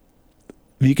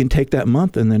you can take that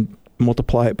month and then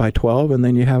multiply it by 12, and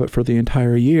then you have it for the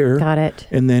entire year. Got it.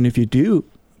 And then if you do,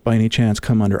 by any chance,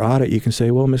 come under audit, you can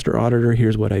say, well, Mr. Auditor,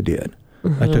 here's what I did.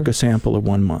 I took a sample of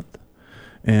 1 month.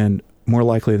 And more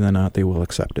likely than not, they will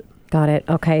accept it. Got it.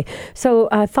 Okay. So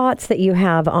thoughts that you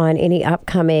have on any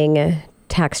upcoming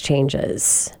tax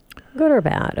changes, good or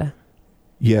bad?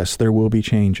 Yes, there will be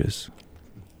changes.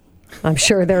 I'm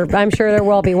sure there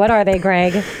will be. What are they,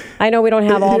 Greg? I know we don't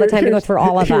have all the time to go through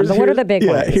all of them, but what are the big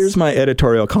ones? Here's my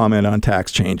editorial comment on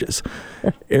tax changes.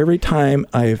 Every time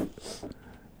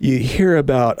you hear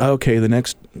about, okay, the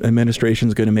next administration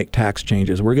is going to make tax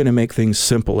changes. We're going to make things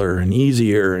simpler and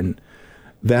easier, and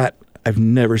that I've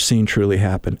never seen truly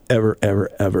happen, ever, ever,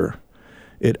 ever.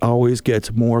 It always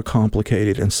gets more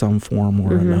complicated in some form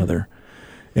or another.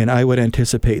 And I would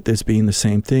anticipate this being the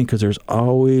same thing because there's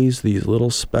always these little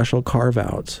special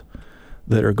carve-outs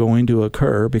that are going to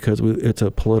occur because it's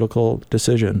a political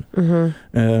decision,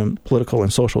 political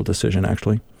and social decision,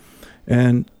 actually.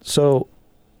 And so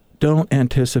don't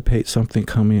anticipate something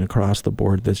coming across the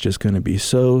board that's just going to be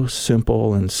so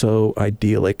simple and so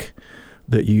idyllic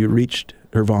that you reached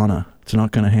nirvana. It's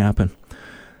not going to happen.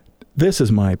 This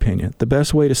is my opinion. The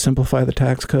best way to simplify the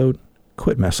tax code,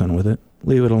 quit messing with it.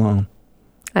 Leave it alone.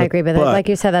 I agree with it. Like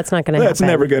you said, that's not going to happen. That's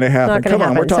never going to happen. Come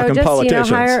on, we're talking politicians.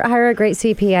 Hire a great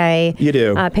CPA. You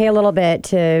do. Pay a little bit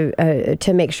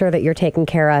to make sure that you're taken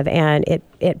care of, and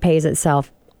it pays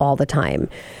itself all the time.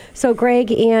 So,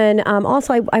 Greg, and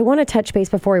also I want to touch base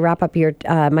before we wrap up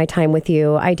my time with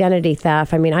you. Identity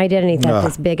theft. I mean, identity theft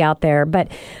is big out there, but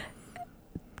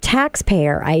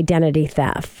taxpayer identity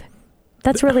theft.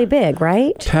 That's really big,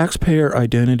 right? Taxpayer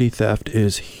identity theft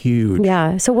is huge.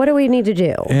 Yeah. So what do we need to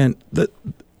do? And the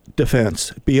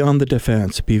defense, beyond the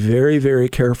defense, be very, very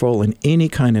careful in any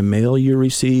kind of mail you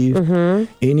receive,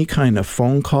 any kind of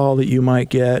phone call that you might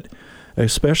get,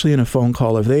 especially in a phone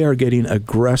call. If they are getting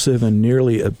aggressive and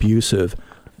nearly abusive,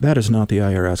 that is not the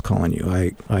IRS calling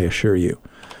you, I assure you.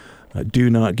 Do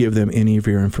not give them any of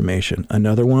your information.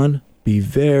 Another one, be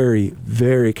very,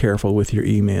 very careful with your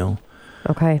email.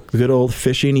 Okay. The good old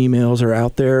phishing emails are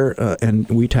out there, and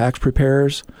we tax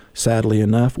preparers, sadly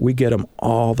enough, we get them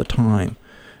all the time.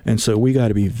 And so we got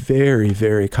to be very,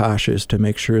 very cautious to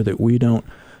make sure that we don't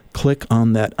click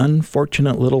on that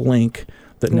unfortunate little link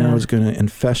that now is going to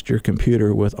infest your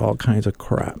computer with all kinds of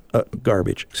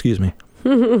garbage. Excuse me.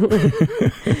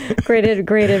 Great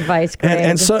advice, Greg.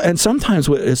 And sometimes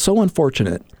it's so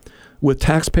unfortunate with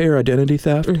taxpayer identity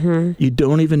theft. You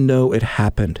don't even know it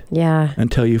happened. Yeah.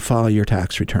 Until you file your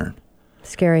tax return.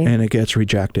 Scary. And it gets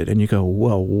rejected, and you go,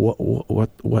 "Well,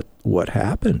 what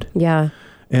happened?" Yeah.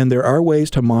 And there are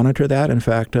ways to monitor that. In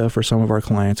fact, for some of our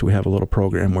clients, we have a little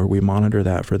program where we monitor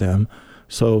that for them.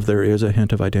 So if there is a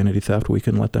hint of identity theft, we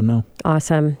can let them know.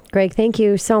 Awesome. Greg, thank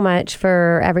you so much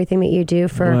for everything that you do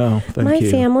for my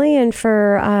family and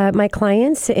for my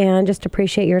clients, and just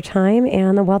appreciate your time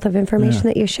and the wealth of information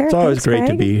that you share. It's always great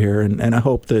Greg. to be here, and I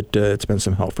hope that it's been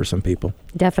some help for some people.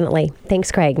 Definitely.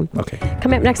 Thanks, Craig. Okay.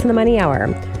 Coming up next in the Money Hour.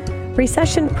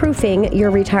 Recession-proofing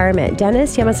your retirement.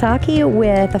 Dennis Yamasaki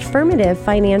with Affirmative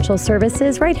Financial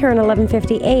Services right here on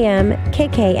 1150 AM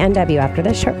KKNW after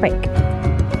this short break.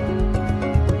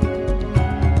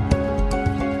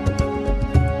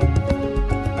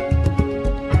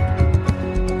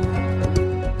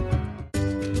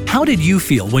 How did you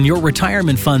feel when your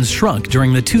retirement funds shrunk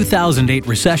during the 2008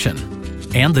 recession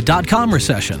and the dot-com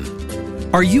recession?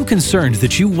 Are you concerned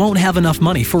that you won't have enough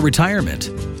money for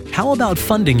retirement? How about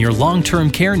funding your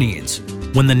long-term care needs?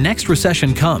 When the next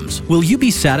recession comes, will you be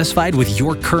satisfied with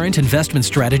your current investment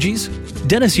strategies?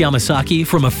 Dennis Yamasaki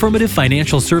from Affirmative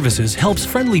Financial Services helps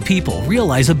friendly people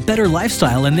realize a better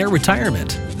lifestyle in their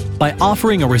retirement. By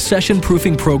offering a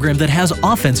recession-proofing program that has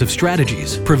offensive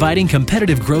strategies, providing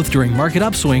competitive growth during market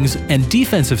upswings, and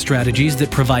defensive strategies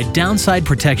that provide downside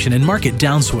protection in market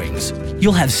downswings,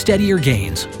 you'll have steadier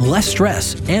gains, less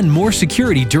stress, and more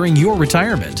security during your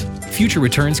retirement. Future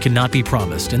returns cannot be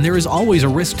promised, and there is always a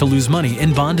risk to lose money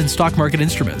in bond and stock market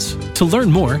instruments. To learn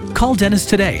more, call Dennis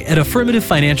today at Affirmative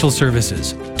Financial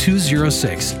Services,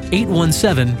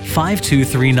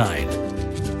 206-817-5239.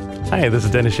 Hi, this is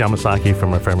Dennis Yamasaki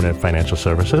from Affirmative Financial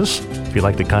Services. If you'd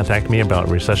like to contact me about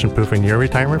recession-proofing your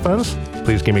retirement funds,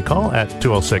 please give me a call at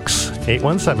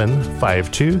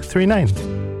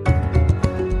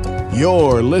 206-817-5239.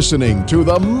 You're listening to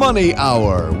The Money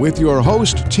Hour with your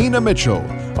host, Tina Mitchell,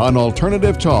 on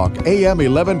Alternative Talk, AM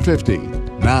 1150.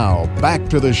 Now, back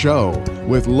to the show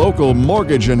with local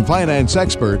mortgage and finance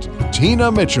expert,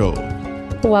 Tina Mitchell.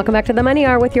 Welcome back to the Money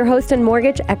Hour with your host and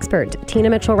mortgage expert, Tina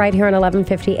Mitchell, right here on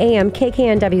 1150 AM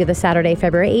KKNW, the Saturday,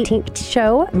 February 18th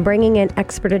show, bringing in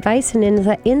expert advice and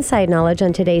inside knowledge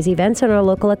on today's events in our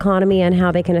local economy and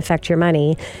how they can affect your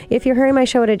money. If you're hearing my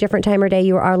show at a different time or day,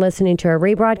 you are listening to a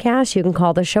rebroadcast. You can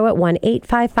call the show at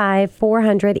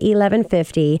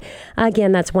 1-855-400-1150.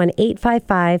 Again, that's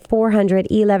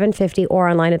 1-855-400-1150 or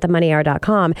online at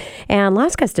themoneyhour.com. And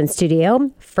last guest in studio,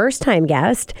 first-time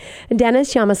guest,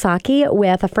 Dennis Yamasaki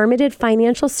with Affirmative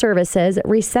Financial Services,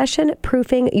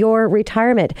 recession-proofing your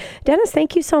retirement. Dennis,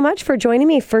 thank you so much for joining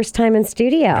me first time in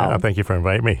studio. Thank you for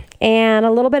inviting me. And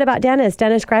a little bit about Dennis.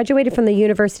 Dennis graduated from the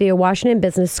University of Washington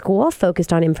Business School,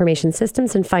 focused on information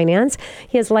systems and finance.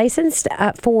 He is licensed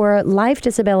for life,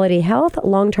 disability, health,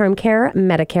 long-term care,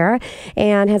 Medicare,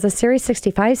 and has a Series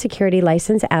 65 security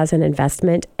license as an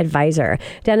investment advisor.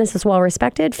 Dennis is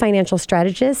well-respected financial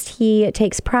strategist. He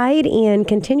takes pride in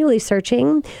continually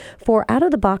searching for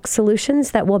out-of-the-box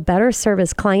solutions that will better serve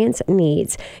his clients'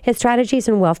 needs. His strategies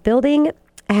in wealth building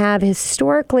have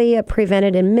historically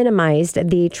prevented and minimized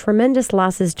the tremendous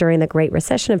losses during the Great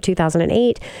Recession of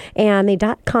 2008 and the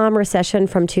dot-com recession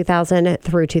from 2000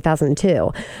 through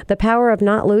 2002. The power of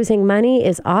not losing money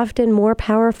is often more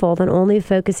powerful than only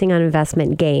focusing on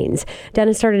investment gains.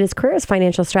 Dennis started his career as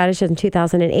financial strategist in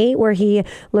 2008, where he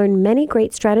learned many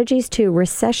great strategies to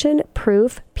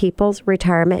recession-proof people's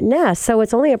retirement nest. So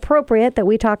it's only appropriate that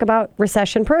we talk about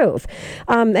recession-proof.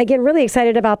 Again, really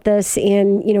excited about this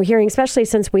in hearing, especially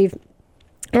since we've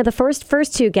And the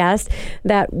first two guests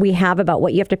that we have about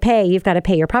what you have to pay, you've got to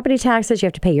pay your property taxes, you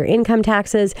have to pay your income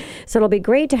taxes. So it'll be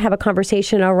great to have a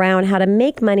conversation around how to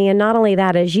make money. And not only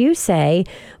that, as you say,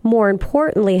 more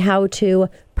importantly, how to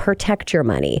protect your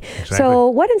money. Exactly. So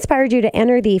what inspired you to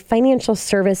enter the financial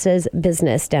services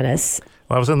business, Dennis?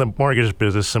 Well, I was in the mortgage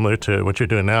business similar to what you're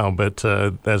doing now, but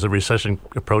as the recession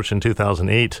approached in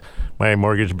 2008, my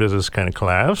mortgage business kind of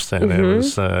collapsed, and it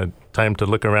was time to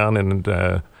look around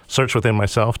and search within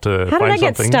myself to find something. How did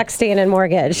I get stuck staying in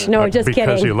mortgage? No, just kidding.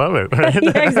 Because you love it, right?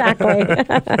 Yeah, exactly.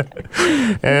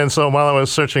 And so while I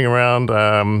was searching around,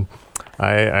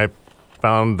 I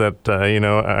found that,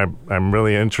 I'm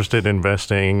really interested in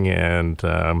investing, and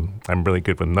I'm really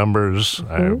good with numbers.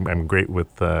 I'm great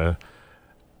with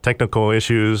technical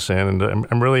issues, and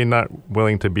I'm really not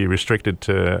willing to be restricted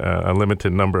to a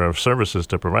limited number of services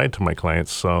to provide to my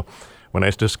clients. So when I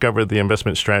discovered the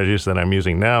investment strategies that I'm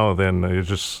using now, then it was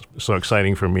just so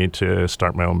exciting for me to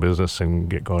start my own business and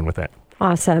get going with that.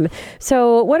 Awesome.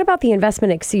 So what about the your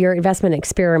investment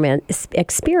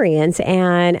experience,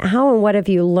 and how and what have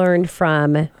you learned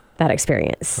from that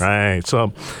experience? Right.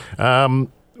 So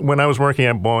when I was working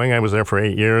at Boeing, I was there for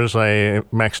 8 years. I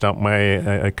maxed out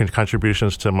my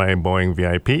contributions to my Boeing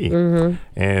VIP.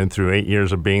 And through 8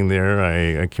 years of being there, I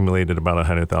accumulated about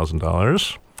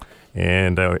 $100,000.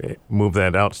 And I moved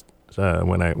that out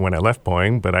when I left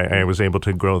Boeing, but I was able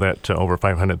to grow that to over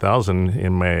 $500,000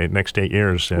 in my next 8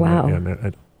 years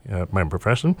in my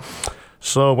profession.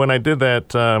 So when I did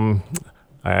that,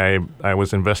 I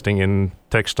was investing in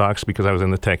tech stocks because I was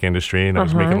in the tech industry, and I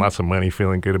was making lots of money,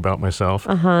 feeling good about myself.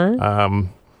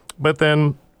 But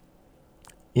then,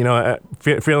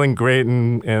 feeling great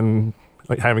and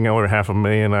like having over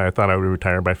 $500,000, I thought I would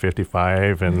retire by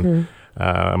 55, and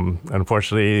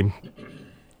unfortunately,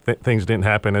 things didn't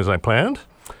happen as I planned.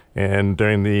 And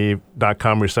during the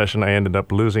 .com recession, I ended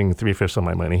up losing 3/5 of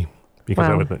my money because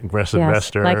I was an aggressive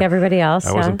investor. Like everybody else.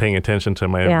 I wasn't paying attention to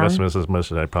my investments as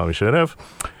much as I probably should have.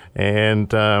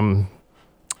 And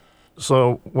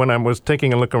so when I was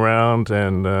taking a look around,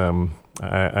 and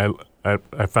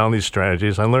I found these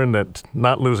strategies, I learned that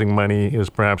not losing money is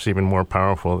perhaps even more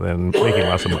powerful than making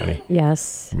lots of money.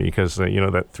 Yes. Because,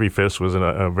 that 3/5 was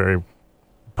a very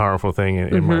powerful thing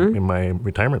in my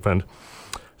retirement fund.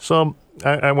 So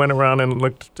I went around and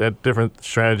looked at different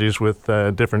strategies with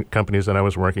different companies that I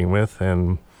was working with,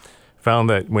 and found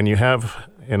that when you have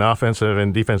an offensive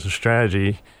and defensive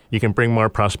strategy, you can bring more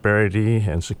prosperity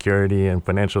and security and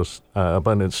financial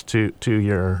abundance to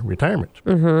your retirement.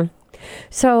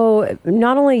 So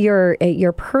not only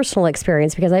your personal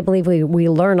experience, because I believe we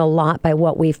learn a lot by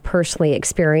what we've personally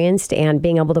experienced, and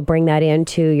being able to bring that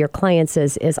into your clients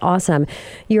is awesome.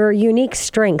 Your unique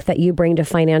strength that you bring to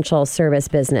financial service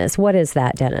business, what is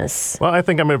that, Dennis? Well, I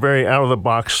think I'm a very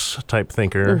out-of-the-box type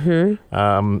thinker.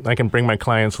 I can bring my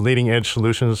clients leading-edge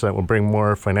solutions that will bring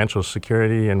more financial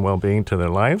security and well-being to their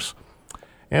lives.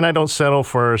 And I don't settle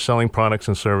for selling products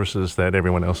and services that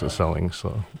everyone else is selling.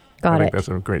 So I think that's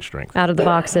a great strength. Out of the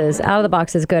box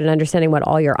is good, and understanding what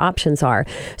all your options are.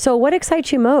 So what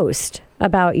excites you most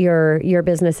about your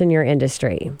business and your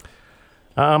industry?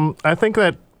 I think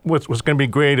that what's going to be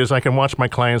great is I can watch my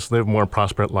clients live more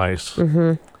prosperous lives.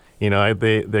 They're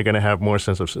going to have more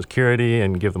sense of security,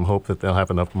 and give them hope that they'll have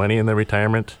enough money in their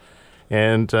retirement.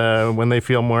 And when they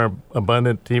feel more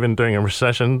abundant, even during a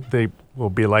recession, they will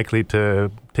be likely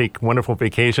to take wonderful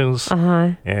vacations,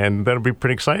 and that'll be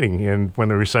pretty exciting. And when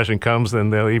the recession comes, then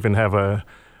they'll even have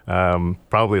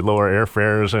probably lower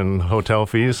airfares and hotel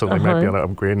fees, so they might be able to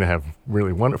upgrade and have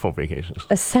really wonderful vacations.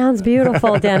 It sounds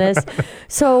beautiful, Dennis.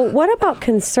 So what about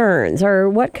concerns, or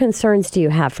what concerns do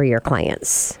you have for your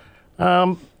clients?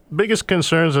 Biggest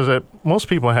concerns is that most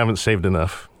people haven't saved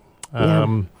enough.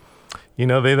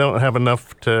 They don't have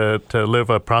enough to live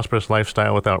a prosperous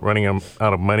lifestyle without running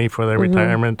out of money for their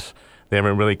retirement. They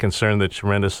haven't really concerned the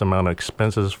tremendous amount of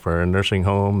expenses for nursing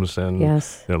homes and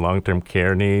their long-term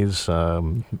care needs,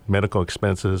 medical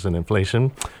expenses, and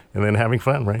inflation, and then having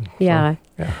fun, right?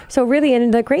 So really,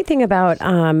 and the great thing about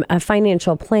a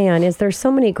financial plan is there's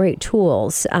so many great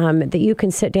tools that you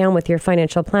can sit down with your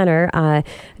financial planner,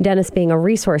 Dennis being a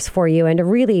resource for you, and to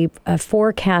really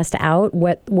forecast out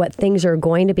what things are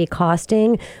going to be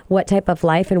costing, what type of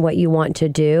life and what you want to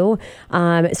do,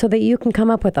 so that you can come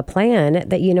up with a plan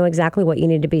that you know exactly what you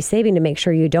need to be saving to make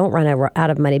sure you don't run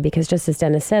out of money. Because just as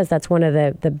Dennis says, that's one of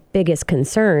the biggest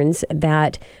concerns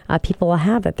that people will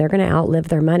have, that they're going to outlive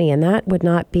their money, and that would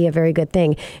not be a very good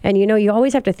thing. And you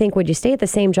always have to think, would you stay at the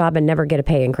same job and never get a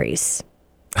pay increase?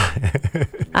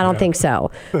 I don't think so.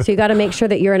 So you got to make sure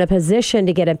that you're in a position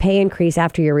to get a pay increase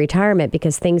after your retirement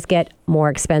because things get more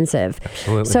expensive.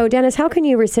 Absolutely. So Dennis, how can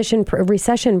you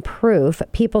recession-proof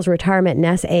people's retirement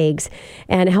nest eggs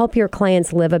and help your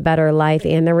clients live a better life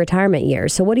in their retirement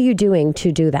years? So what are you doing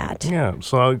to do that? Yeah,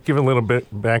 so I'll give a little bit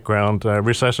background.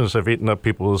 Recessions have eaten up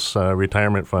people's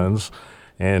retirement funds.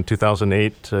 In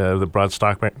 2008, the broad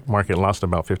stock market lost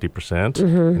about 50%.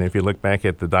 And if you look back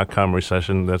at the dot-com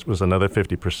recession, that was another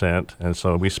 50%. And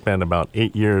so we spent about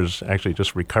 8 years actually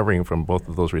just recovering from both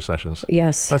of those recessions.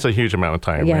 Yes. That's a huge amount of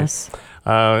time, yes.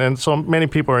 right? And so many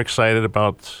people are excited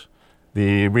about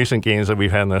the recent gains that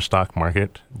we've had in the stock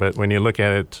market. But when you look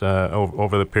at it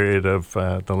over the period of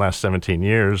the last 17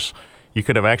 years, you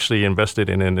could have actually invested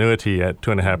in an annuity at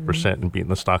 2.5% and beaten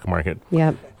the stock market.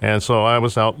 Yep. And so I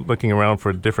was out looking around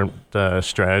for different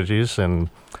strategies, and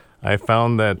I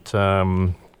found that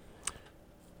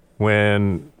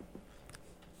when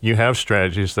you have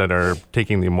strategies that are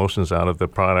taking the emotions out of the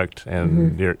product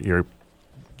and you're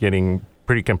getting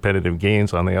pretty competitive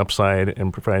gains on the upside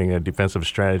and providing a defensive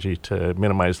strategy to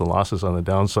minimize the losses on the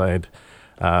downside,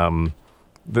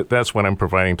 that's what I'm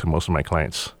providing to most of my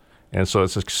clients. And so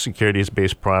it's a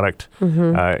securities-based product.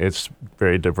 It's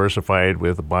very diversified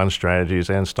with bond strategies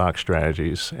and stock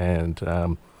strategies.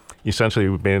 And essentially,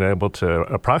 we've been able to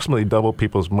approximately double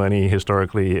people's money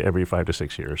historically every 5 to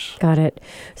 6 years. Got it.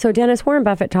 So Dennis, Warren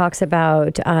Buffett talks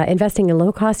about investing in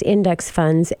low-cost index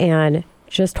funds and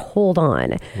just hold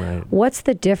on. Right. What's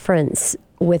the difference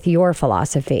with your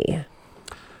philosophy?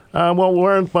 Well,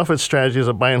 Warren Buffett's strategy is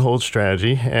a buy and hold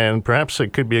strategy, and perhaps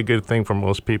it could be a good thing for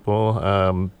most people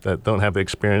that don't have the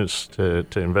experience to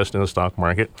invest in the stock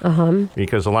market.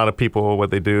 Because a lot of people, what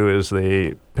they do is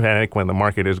they panic when the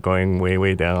market is going way,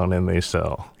 way down and they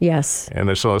sell. Yes. And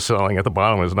they're selling at the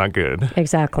bottom is not good.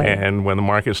 Exactly. And when the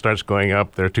market starts going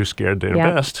up, they're too scared to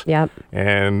invest. Yep.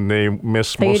 And they miss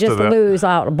so most of the... So you just lose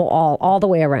all the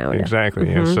way around.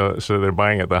 Exactly. And so they're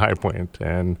buying at the high point.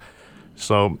 And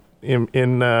so...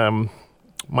 In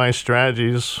my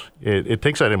strategies, it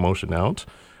takes that emotion out.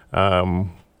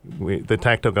 The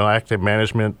tactical active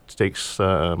management takes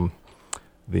the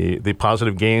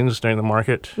positive gains during the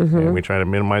market, and we try to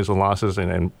minimize the losses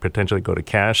and potentially go to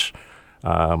cash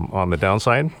on the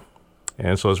downside.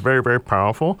 And so it's very, very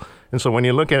powerful. And so when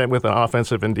you look at it with an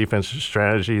offensive and defensive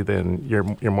strategy, then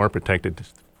you're more protected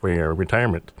for your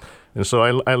retirement. And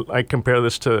so I compare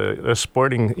this to a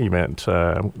sporting event.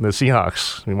 The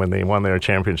Seahawks, when they won their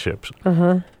championships,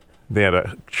 they had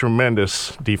a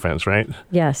tremendous defense, right?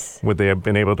 Yes. Would they have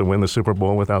been able to win the Super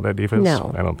Bowl without that defense?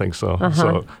 No. I don't think so.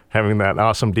 So having that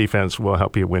awesome defense will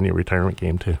help you win your retirement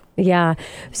game too. Yeah.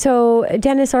 So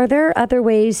Dennis, are there other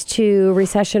ways to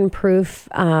recession-proof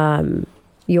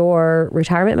your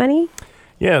retirement money?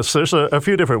 Yes, there's a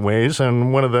few different ways,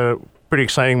 and one of the pretty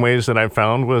exciting ways that I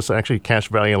found was actually cash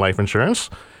value life insurance,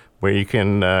 where you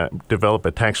can develop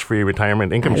a tax-free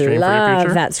retirement income stream for your future. I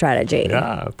love that strategy.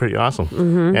 Yeah, pretty awesome.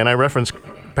 And I referenced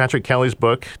Patrick Kelly's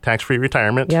book, Tax-Free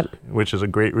Retirement, which is a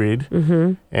great read.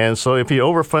 And so if you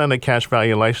overfund a cash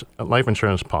value life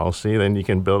insurance policy, then you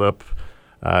can build up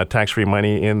tax-free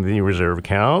money in the reserve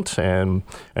account. And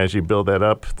as you build that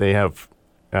up, they have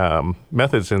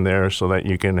methods in there so that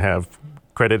you can have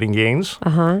crediting gains.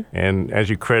 And as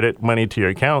you credit money to your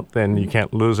account, then you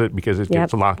can't lose it because it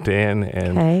gets locked in.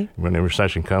 And when a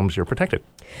recession comes, you're protected.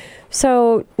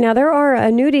 So now there are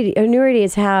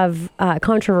annuities have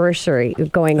controversy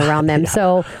going around them.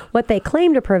 So what they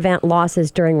claim to prevent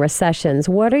losses during recessions.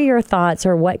 What are your thoughts,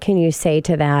 or what can you say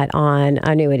to that on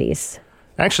annuities?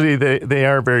 Actually, they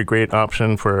are a very great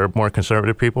option for more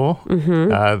conservative people.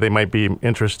 They might be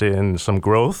interested in some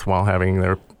growth while having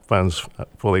their funds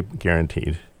fully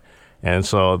guaranteed. And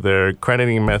so their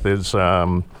crediting methods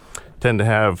tend to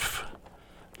have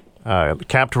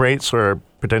capped rates or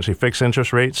potentially fixed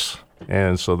interest rates.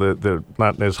 And so they're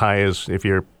not as high as if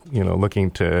you're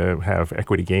looking to have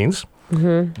equity gains.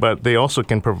 But they also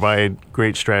can provide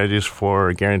great strategies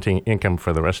for guaranteeing income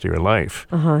for the rest of your life.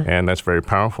 And that's very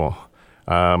powerful.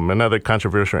 Another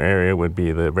controversial area would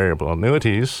be the variable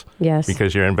annuities. Yes.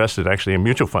 Because you're invested actually in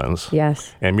mutual funds.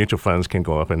 Yes. And mutual funds can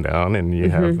go up and down, and you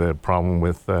have the problem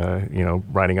with,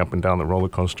 riding up and down the roller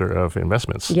coaster of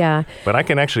investments. Yeah. But I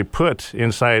can actually put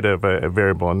inside of a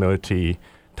variable annuity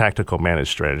tactical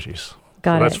managed strategies.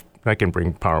 Got it. That can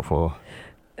bring powerful.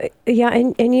 Yeah,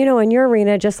 and in your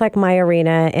arena, just like my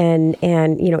arena, and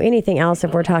anything else,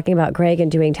 if we're talking about Greg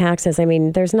and doing taxes, I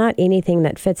mean, there's not anything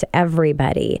that fits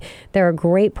everybody. There are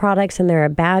great products and there are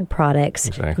bad products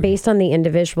based on the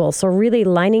individual. So really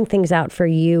lining things out for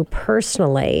you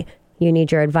personally you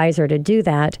need your advisor to do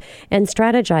that and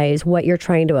strategize what you're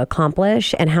trying to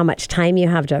accomplish and how much time you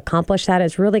have to accomplish that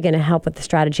is really going to help with the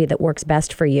strategy that works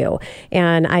best for you.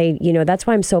 And that's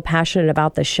why I'm so passionate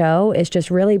about the show, is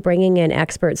just really bringing in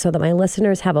experts so that my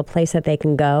listeners have a place that they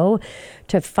can go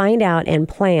to find out and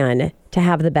plan to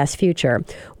have the best future.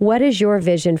 What is your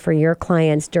vision for your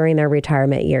clients during their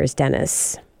retirement years,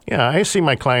 Dennis? Yeah, I see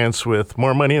my clients with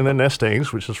more money in their nest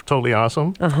eggs, which is totally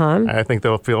awesome. I think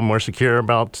they'll feel more secure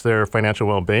about their financial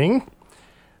well-being.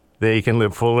 They can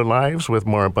live fuller lives with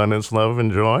more abundance, love,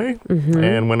 and joy.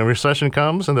 And when a recession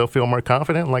comes, and they'll feel more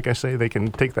confident, like I say, they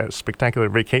can take that spectacular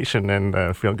vacation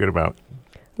and feel good about it.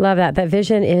 Love that. That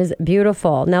vision is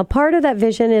beautiful. Now, part of that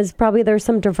vision is probably there's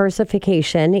some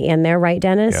diversification in there, right,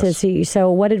 Dennis? Yes.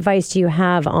 So what advice do you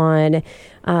have on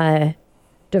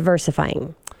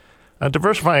diversifying?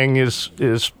 Diversifying is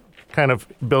kind of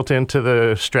built into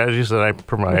the strategies that I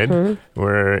provide.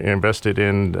 We're invested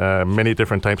in many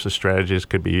different types of strategies.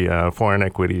 Could be foreign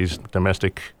equities,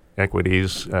 domestic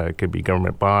equities, could be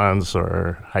government bonds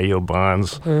or high-yield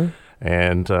bonds.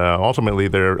 And ultimately,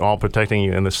 they're all protecting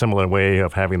you in a similar way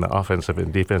of having the offensive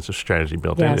and defensive strategy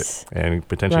built in it, and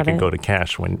potentially can go to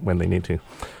cash when they need to.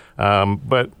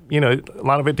 But, a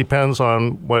lot of it depends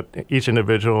on what each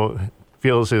individual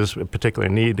feels is a particular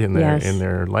need in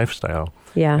their lifestyle.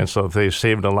 And so if they've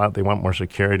saved a lot, they want more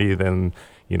security, then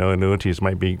annuities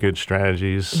might be good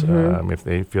strategies. If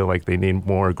they feel like they need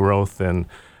more growth, then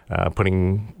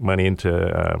putting money into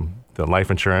the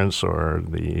life insurance or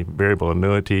the variable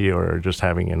annuity, or just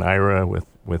having an IRA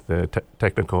with the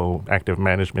technical active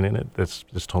management in it, that's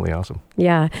just totally awesome.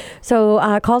 Yeah.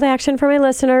 So call to action for my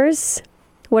listeners.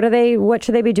 What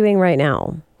should they be doing right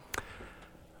now?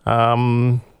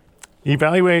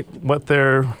 Evaluate what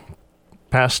their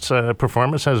past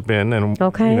performance has been, and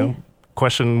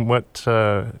question what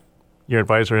your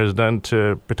advisor has done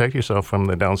to protect yourself from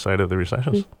the downside of the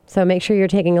recessions. So make sure you're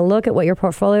taking a look at what your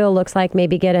portfolio looks like.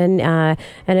 Maybe get an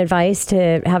advice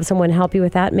to have someone help you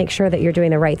with that. Make sure that you're doing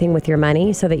the right thing with your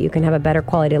money so that you can have a better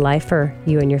quality of life for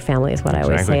you and your family, is what I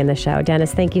always say in the show.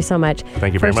 Dennis, thank you so much.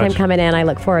 Thank you very much. First time coming in. I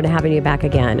look forward to having you back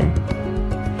again.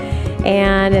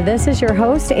 And this is your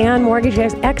host and mortgage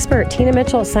expert, Tina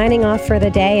Mitchell, signing off for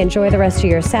the day. Enjoy the rest of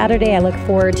your Saturday. I look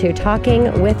forward to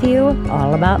talking with you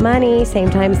all about money. Same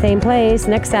time, same place,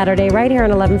 next Saturday, right here on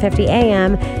 1150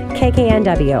 AM,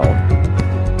 KKNW.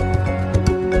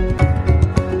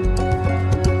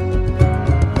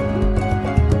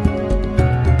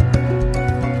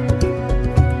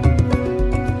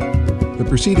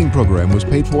 The preceding program was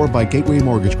paid for by Gateway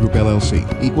Mortgage Group,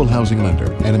 LLC, Equal Housing Lender,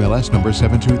 NMLS number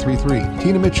 7233.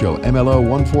 Tina Mitchell, MLO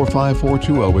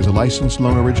 145420, is a licensed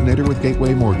loan originator with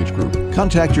Gateway Mortgage Group.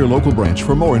 Contact your local branch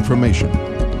for more information.